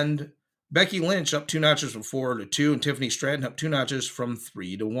 And Becky Lynch up 2 notches from 4 to 2. And Tiffany Stratton up 2 notches from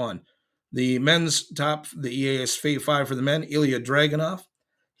 3 to 1. The men's top, the EAS Fave 5 for the men. Ilya Dragunov.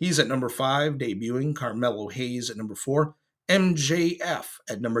 He's at number 5, debuting. Carmelo Hayes at number 4. MJF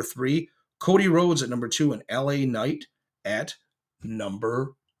at number 3. Cody Rhodes at number 2. And LA Knight at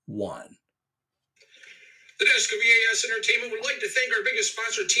number 1. The Desk of EAS Entertainment would like to thank our biggest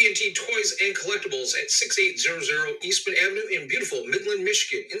sponsor, TNT Toys and Collectibles, at 6800 Eastman Avenue in beautiful Midland,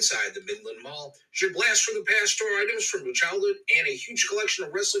 Michigan, inside the Midland Mall. It's your blast from the past store items from your childhood and a huge collection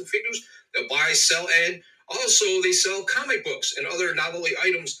of wrestling figures that buy, sell, and also they sell comic books and other novelty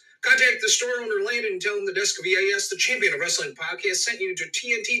items. Contact the store owner Landon and tell them the Desk of EAS, the Champion of Wrestling podcast, sent you to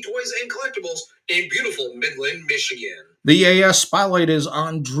TNT Toys and Collectibles in beautiful Midland, Michigan. The EAS spotlight is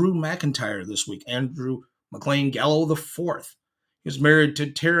on Drew McIntyre this week. Andrew McLean Gallo IV. He was married to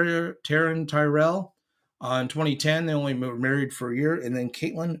Taryn Tyrell in 2010. They only were married for a year. And then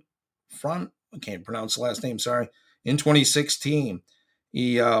Caitlin Front, I can't pronounce the last name, sorry, in 2016.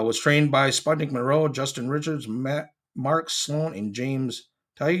 He was trained by Sputnik Monroe, Justin Richards, Mark Sloan, and James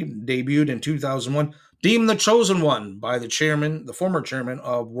Tighe. Debuted in 2001. Deemed the Chosen One by the former chairman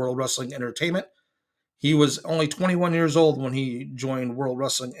of World Wrestling Entertainment. He was only 21 years old when he joined World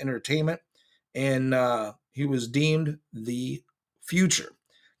Wrestling Entertainment. And he was deemed the future.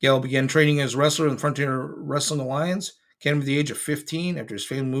 Gallo began training as a wrestler in the Frontier Wrestling Alliance, came at the age of 15 after his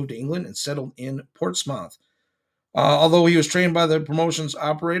family moved to England and settled in Portsmouth. Although he was trained by the promotion's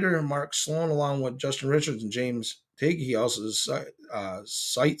operator, Mark Sloan, along with Justin Richards and James Tighe, he also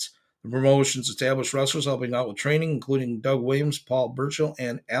cites the promotion's established wrestlers helping out with training, including Doug Williams, Paul Burchill,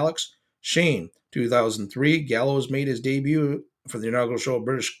 and Alex Shane. 2003, Gallo has made his debut for the inaugural show of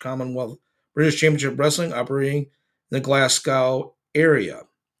British Championship Wrestling, operating in the Glasgow area.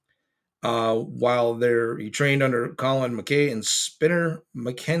 While there, he trained under Colin McKay and Spinner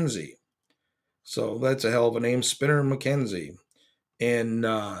McKenzie. So that's a hell of a name, Spinner McKenzie. And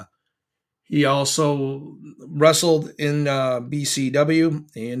he also wrestled in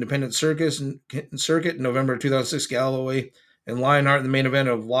BCW, the Independent Circuit, in November 2006. Galloway and Lionheart in the main event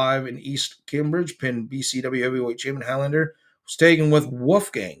of Live in East Cambridge pinned BCW heavyweight champion Highlander, was taken with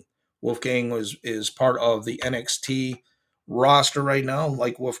Wolfgang. Wolfgang is part of the NXT roster right now.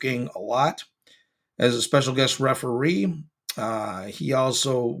 Like Wolfgang a lot. As a special guest referee, he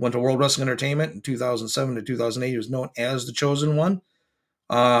also went to World Wrestling Entertainment in 2007 to 2008. He was known as the Chosen One.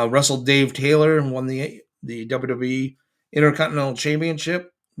 Wrestled Dave Taylor and won the WWE Intercontinental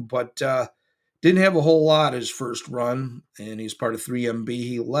Championship, but didn't have a whole lot his first run, and he's part of 3MB.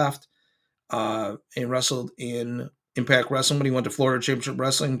 He left and wrestled in Impact Wrestling when he went to Florida Championship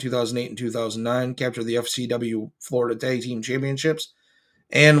Wrestling in 2008 and 2009, captured the FCW Florida Tag Team Championships,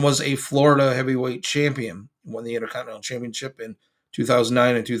 and was a Florida Heavyweight Champion. Won the Intercontinental Championship in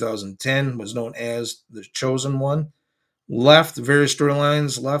 2009 and 2010, was known as the Chosen One. Left various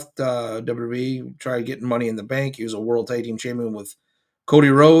storylines, left WWE, tried getting Money in the Bank. He was a World Tag Team Champion with Cody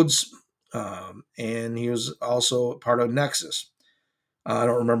Rhodes, and he was also part of Nexus. I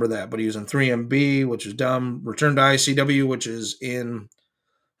don't remember that, but he was in 3MB, which is dumb. Returned to ICW, which is in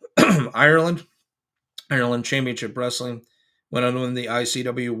Ireland Championship Wrestling. Went on to win the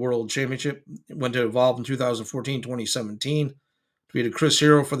ICW World Championship. Went to Evolve in 2014-2017. Defeated Chris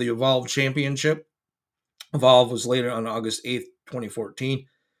Hero for the Evolve Championship. Evolve was later on August 8th, 2014.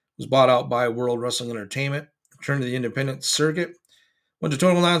 Was bought out by World Wrestling Entertainment. Returned to the independent circuit. Went to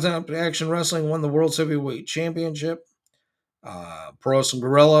Total Nonstop Action Wrestling. Won the World Heavyweight Championship. Pro Wrestling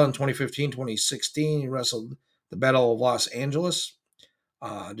Guerrilla in 2015, 2016. He wrestled the Battle of Los Angeles.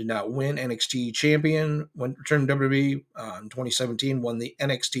 Did not win. NXT champion. Returned to WWE in 2017. Won the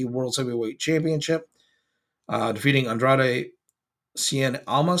NXT World Heavyweight Championship, defeating Andrade Cien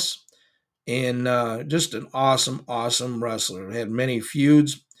Almas. And just an awesome wrestler. Had many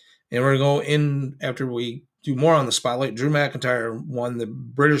feuds. And we're going to go in after we do more on the spotlight. Drew McIntyre won the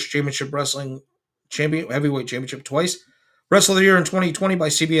British Championship Wrestling Heavyweight Championship twice. Wrestler of the Year in 2020 by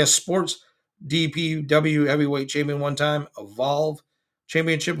CBS Sports. DPW Heavyweight Champion one time. Evolve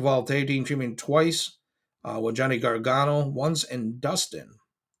Championship. Evolve Tag Team Champion twice. With Johnny Gargano once. And Dustin.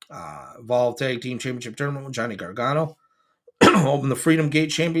 Evolve Tag Team Championship Tournament with Johnny Gargano. Opened the Freedom Gate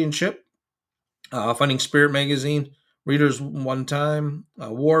Championship. Fighting Spirit Magazine. Readers one time.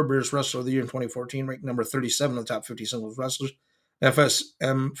 War British Wrestler of the Year in 2014. Ranked number 37 in the top 50 singles wrestlers.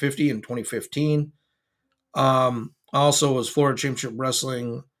 FSM 50 in 2015. Also was Florida Championship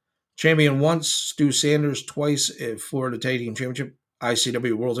Wrestling champion once. Stu Sanders twice at Florida Tag Team Championship.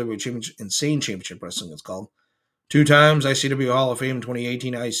 ICW World Heavyweight Championship. Insane Championship Wrestling it's called. 2 times. ICW Hall of Fame in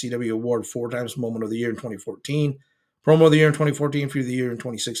 2018. ICW Award 4 times. Moment of the Year in 2014. Promo of the Year in 2014. Feud of the Year in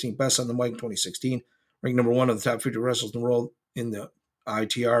 2016. Best on the Mic in 2016. Ranked number 1 of the top 50 wrestlers in the world in the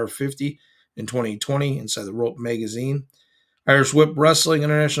ITR 50 in 2020 inside the Rope magazine. Irish Whip Wrestling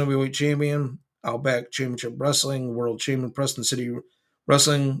International Heavyweight Champion. Outback Championship Wrestling World Champion. Preston City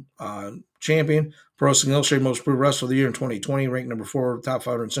Wrestling Champion. Pro Wrestling Illustrated Most Improved Wrestler of the Year in 2020. Ranked number 4 of the top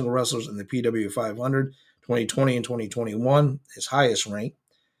 500 single wrestlers in the PW 500. 2020 and 2021. His highest rank.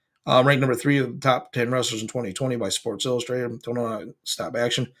 Ranked number 3 of the top 10 wrestlers in 2020 by Sports Illustrated. Don't know how to stop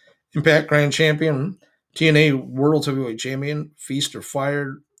action. Impact Grand Champion. TNA World Heavyweight Champion. Feast or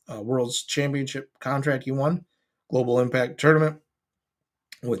Fired World's Championship contract he won. Global Impact Tournament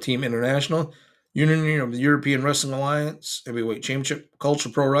with Team International. Union of the European Wrestling Alliance Heavyweight Championship. Culture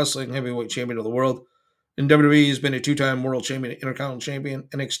Pro Wrestling Heavyweight Champion of the World. In WWE, he's been a 2-time World Champion, Intercontinental Champion,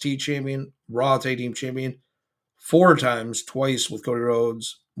 NXT Champion, Raw Tag Team Champion, 4 times, twice with Cody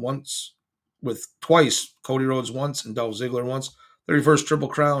Rhodes, once, and Dolph Ziggler once. 31st Triple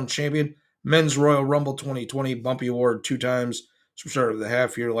Crown Champion, Men's Royal Rumble 2020, Bumpy Award 2 times, Superstar of the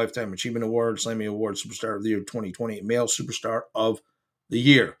Half Year, Lifetime Achievement Award, Slammy Award, Superstar of the Year 2020, Male Superstar of the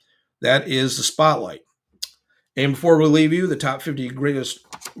Year. That is the spotlight. And before we leave you, the top 50 greatest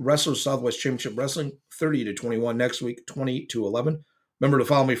wrestlers, Southwest Championship Wrestling, 30-21 next week, 20-11. Remember to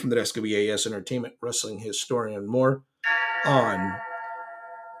follow me from the desk of EAS Entertainment, Wrestling Historian, and more on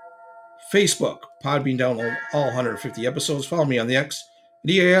Facebook. Podbean download all 150 episodes. Follow me on the X at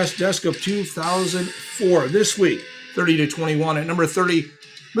EAS Desk of 2004. This week, 30-21. At number 30,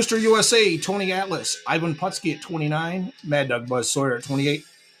 Mr. USA, Tony Atlas. Ivan Putski at 29. Mad Dog Buzz Sawyer at 28.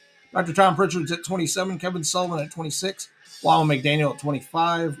 Dr. Tom Pritchard's at 27. Kevin Sullivan at 26. Lyle McDaniel at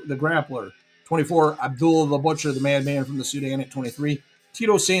 25. The Grappler. 24. Abdullah the Butcher, the Madman from the Sudan at 23.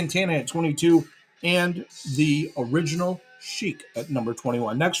 Tito Santana at 22. And the Original Sheik at number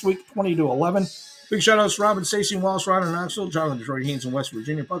 21. Next week, 20-11. Big shout-outs to Robin, Stacey, and Wallace, Ron in Knoxville, Jonathan, Detroit, Haynes in West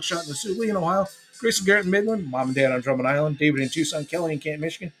Virginia, Buckshot in the Sioux, Lee in Ohio, Grayson Garrett in Midland, Mom and Dad on Drummond Island, David in Tucson, Kelly in Canton,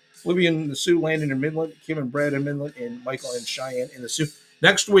 Michigan, Olivia in the Sioux, Landon in Midland, Kim and Brad in Midland, and Michael and Cheyenne in the Sioux.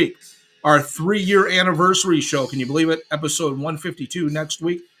 Next week, our 3-year anniversary show. Can you believe it? Episode 152 next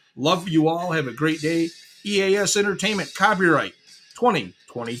week. Love you all. Have a great day. EAS Entertainment, copyright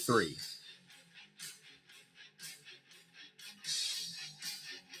 2023.